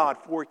be to God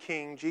for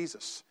King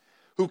Jesus,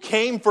 who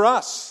came for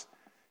us,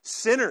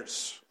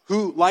 sinners,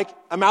 who, like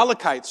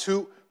Amalekites,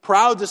 who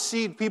proud to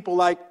see people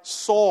like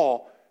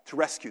Saul to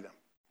rescue them.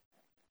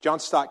 John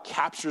Stott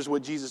captures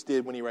what Jesus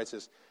did when he writes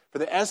this. For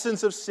the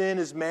essence of sin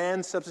is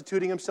man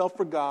substituting himself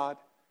for God,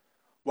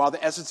 while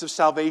the essence of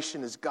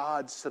salvation is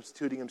God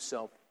substituting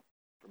himself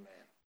for man.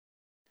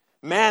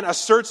 Man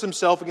asserts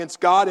himself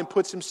against God and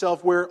puts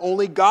himself where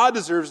only God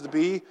deserves to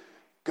be.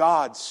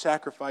 God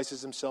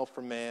sacrifices himself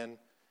for man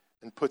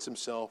and puts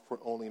himself where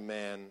only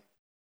man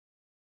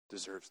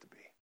deserves to be.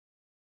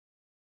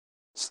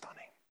 Stunning.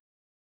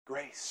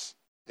 Grace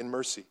and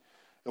mercy.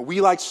 And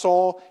we, like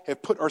Saul,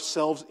 have put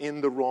ourselves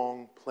in the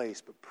wrong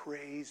place. But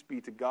praise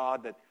be to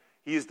God that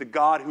He is the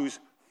God who's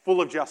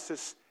full of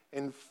justice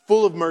and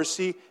full of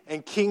mercy.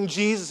 And King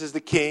Jesus is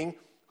the King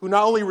who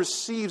not only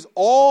receives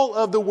all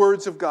of the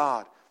words of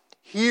God,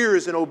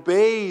 hears and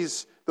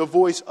obeys the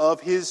voice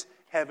of His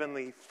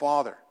heavenly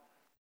Father.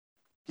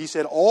 He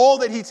said, all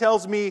that He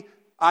tells me,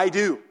 I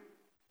do.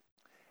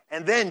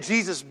 And then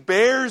Jesus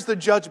bears the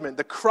judgment,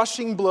 the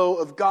crushing blow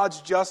of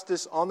God's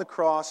justice on the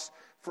cross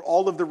for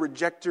all of the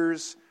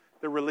rejectors,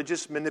 the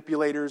religious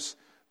manipulators,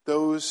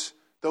 those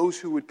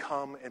who would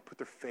come and put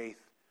their faith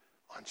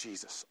on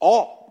Jesus.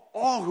 All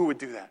who would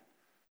do that.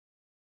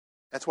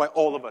 That's why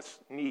all of us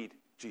need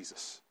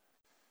Jesus.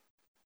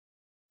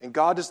 And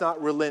God does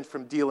not relent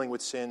from dealing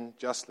with sin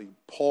justly.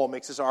 Paul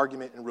makes his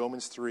argument in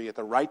Romans 3, at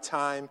the right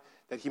time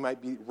that He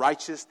might be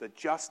righteous, the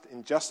just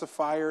and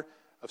justifier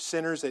of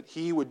sinners, that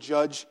He would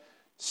judge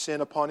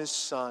sin upon His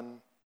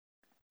Son.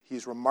 He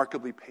is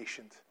remarkably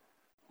patient,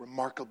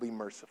 remarkably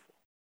merciful.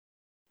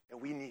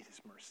 And we need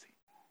His mercy.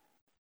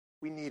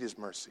 We need His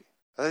mercy.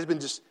 I've been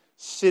just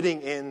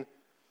sitting in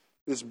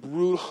this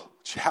brutal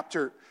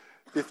chapter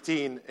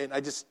 15, and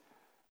I'm just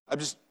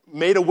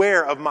made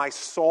aware of my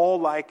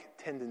Saul-like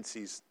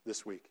tendencies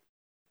this week.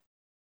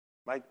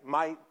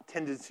 My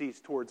tendencies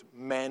towards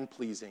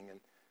man-pleasing and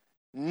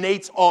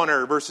Nate's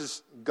honor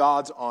versus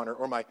God's honor,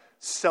 or my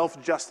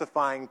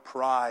self-justifying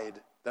pride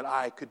that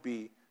I could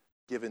be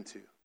given to.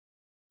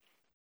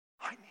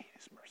 I need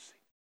His mercy.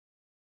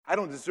 I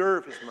don't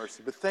deserve His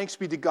mercy, but thanks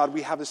be to God,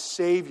 we have a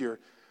Savior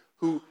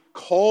who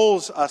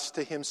calls us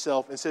to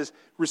Himself and says,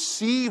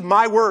 receive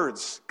my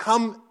words,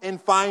 come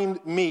and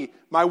find me,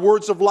 my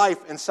words of life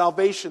and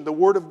salvation, the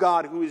Word of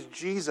God who is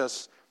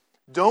Jesus.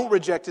 Don't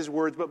reject His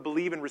words, but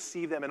believe and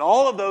receive them. And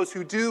all of those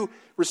who do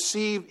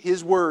receive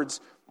His words,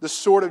 the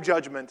sword of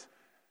judgment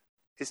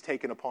is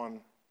taken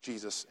upon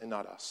Jesus and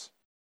not us.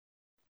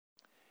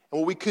 And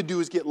what we could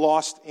do is get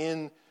lost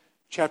in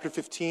chapter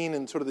 15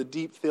 and sort of the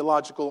deep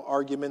theological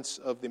arguments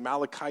of the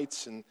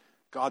Amalekites and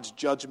God's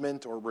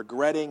judgment, or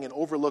regretting and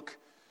overlook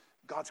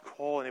God's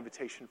call and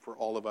invitation for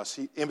all of us,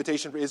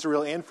 invitation for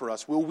Israel and for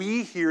us. Will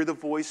we hear the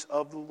voice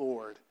of the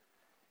Lord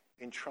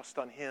and trust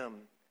on Him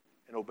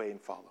and obey and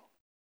follow?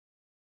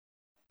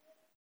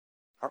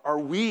 Are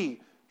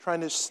we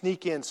trying to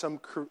sneak in some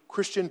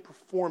Christian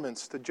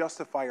performance to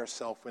justify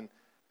ourselves when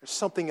there's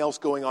something else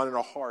going on in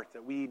our heart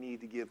that we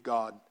need to give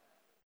God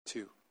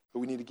to, that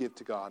we need to give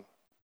to God?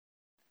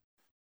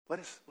 Let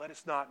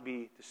us not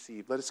be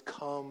deceived. Let us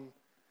come,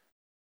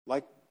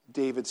 like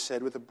David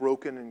said, with a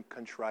broken and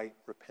contrite,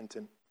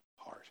 repentant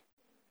heart.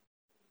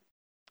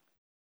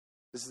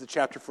 This is the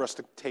chapter for us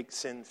to take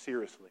sin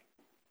seriously.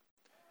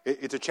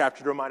 It's a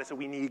chapter to remind us that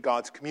we need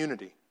God's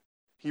community.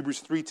 Hebrews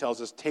 3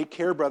 tells us, take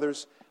care,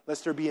 brothers,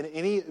 lest there be in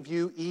any of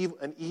you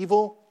an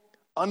evil,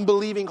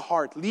 unbelieving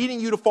heart,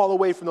 leading you to fall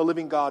away from the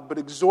living God, but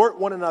exhort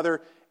one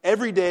another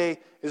every day,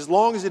 as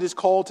long as it is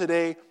called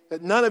today,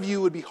 that none of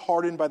you would be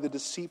hardened by the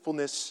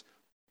deceitfulness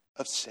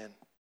of sin.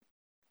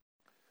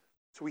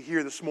 So we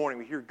hear this morning,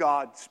 we hear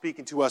God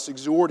speaking to us,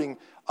 exhorting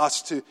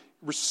us to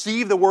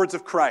receive the words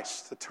of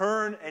Christ, to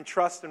turn and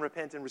trust and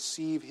repent and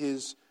receive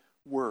His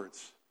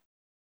words.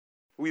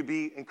 We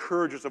be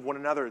encouragers of one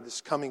another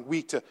this coming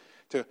week to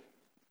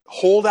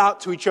hold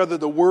out to each other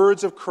the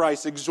words of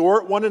Christ,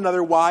 exhort one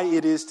another why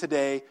it is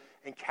today,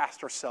 and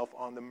cast ourselves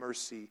on the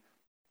mercy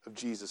of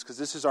Jesus. Because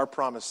this is our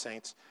promise,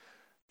 saints.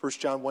 1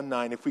 John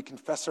 1:9, if we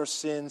confess our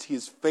sins, He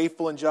is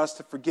faithful and just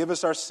to forgive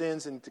us our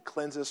sins and to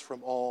cleanse us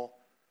from all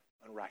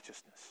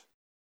unrighteousness.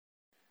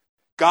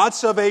 God's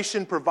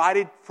salvation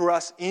provided for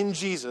us in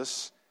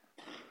Jesus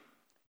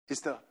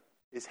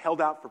is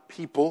held out for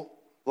people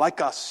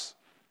like us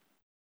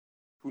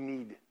who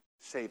need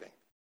saving.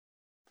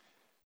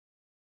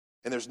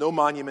 And there's no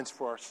monuments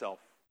for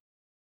ourselves,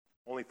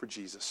 only for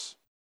Jesus.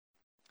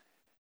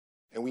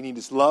 And we need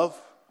His love,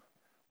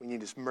 we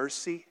need His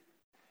mercy,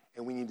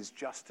 and we need His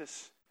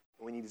justice,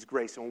 and we need His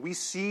grace. And when we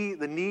see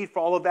the need for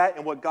all of that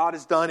and what God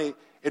has done, it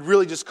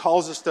really just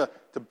calls us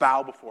to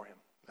bow before Him.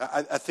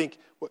 I think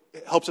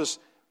it helps us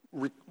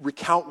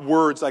recount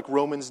words like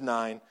Romans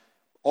 9.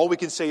 All we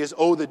can say is,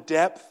 oh, the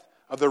depth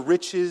of the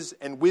riches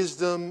and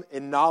wisdom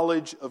and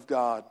knowledge of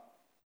God.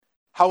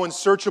 How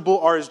unsearchable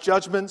are His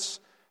judgments,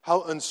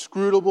 how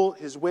inscrutable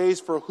His ways.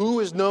 For who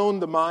has known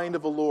the mind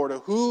of the Lord? Or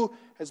who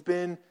has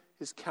been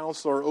His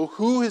counselor? Or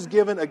who has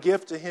given a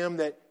gift to Him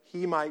that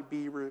He might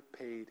be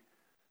repaid?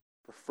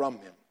 For from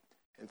Him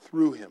and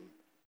through Him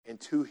and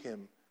to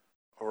Him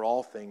are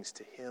all things.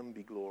 To Him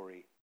be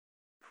glory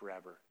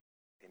forever.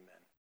 Amen.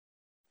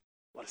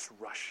 Let us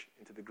rush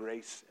into the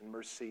grace and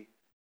mercy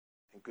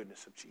and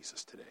goodness of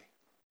Jesus today.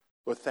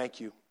 Lord, thank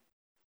You.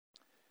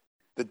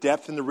 The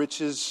depth and the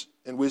riches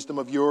and wisdom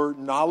of Your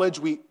knowledge,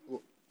 we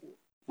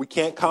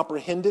can't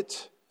comprehend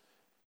it.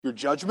 Your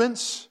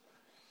judgments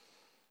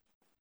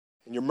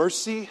and Your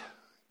mercy.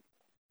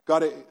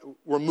 God,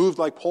 we're moved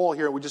like Paul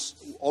here.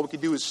 All we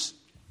can do is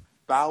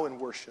bow in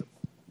worship.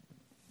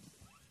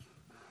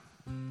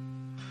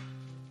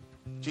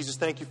 Jesus,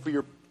 thank you for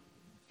your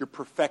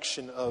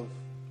perfection of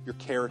your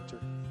character.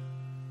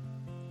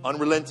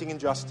 Unrelenting in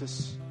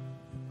justice,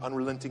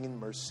 unrelenting in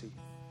mercy.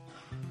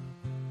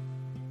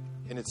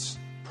 And it's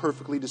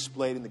perfectly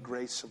displayed in the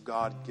grace of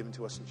God given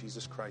to us in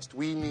Jesus Christ.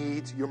 We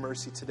need your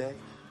mercy today.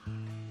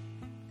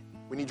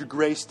 We need your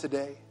grace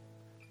today.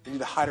 We need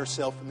to hide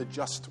ourselves in the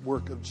just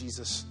work of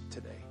Jesus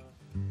today.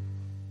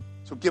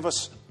 So give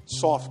us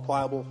soft,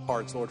 pliable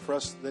hearts, Lord, for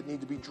us that need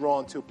to be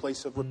drawn to a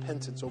place of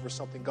repentance over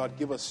something. God,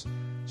 give us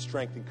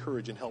strength and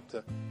courage and help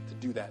to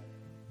do that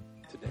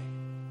today.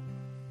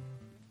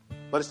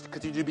 Let us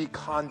continue to be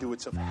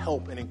conduits of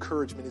help and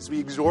encouragement as we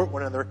exhort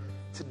one another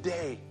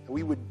today. And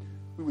we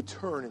would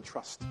turn and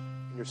trust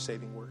in your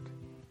saving work.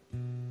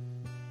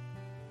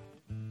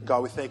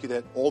 God, we thank you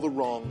that all the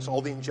wrongs,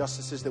 all the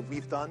injustices that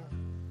we've done,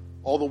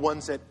 all the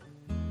ones that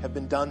have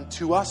been done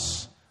to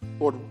us,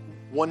 Lord,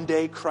 one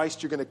day,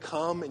 Christ, you're going to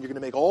come and you're going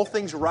to make all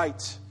things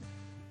right.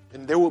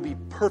 And there will be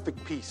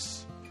perfect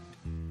peace.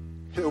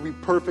 There will be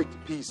perfect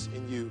peace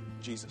in you,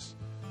 Jesus.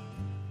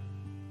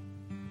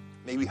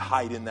 May we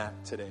hide in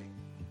that today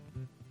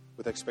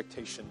with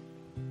expectation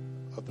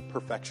of the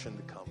perfection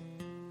to come.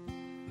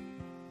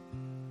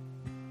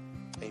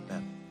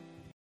 Amen.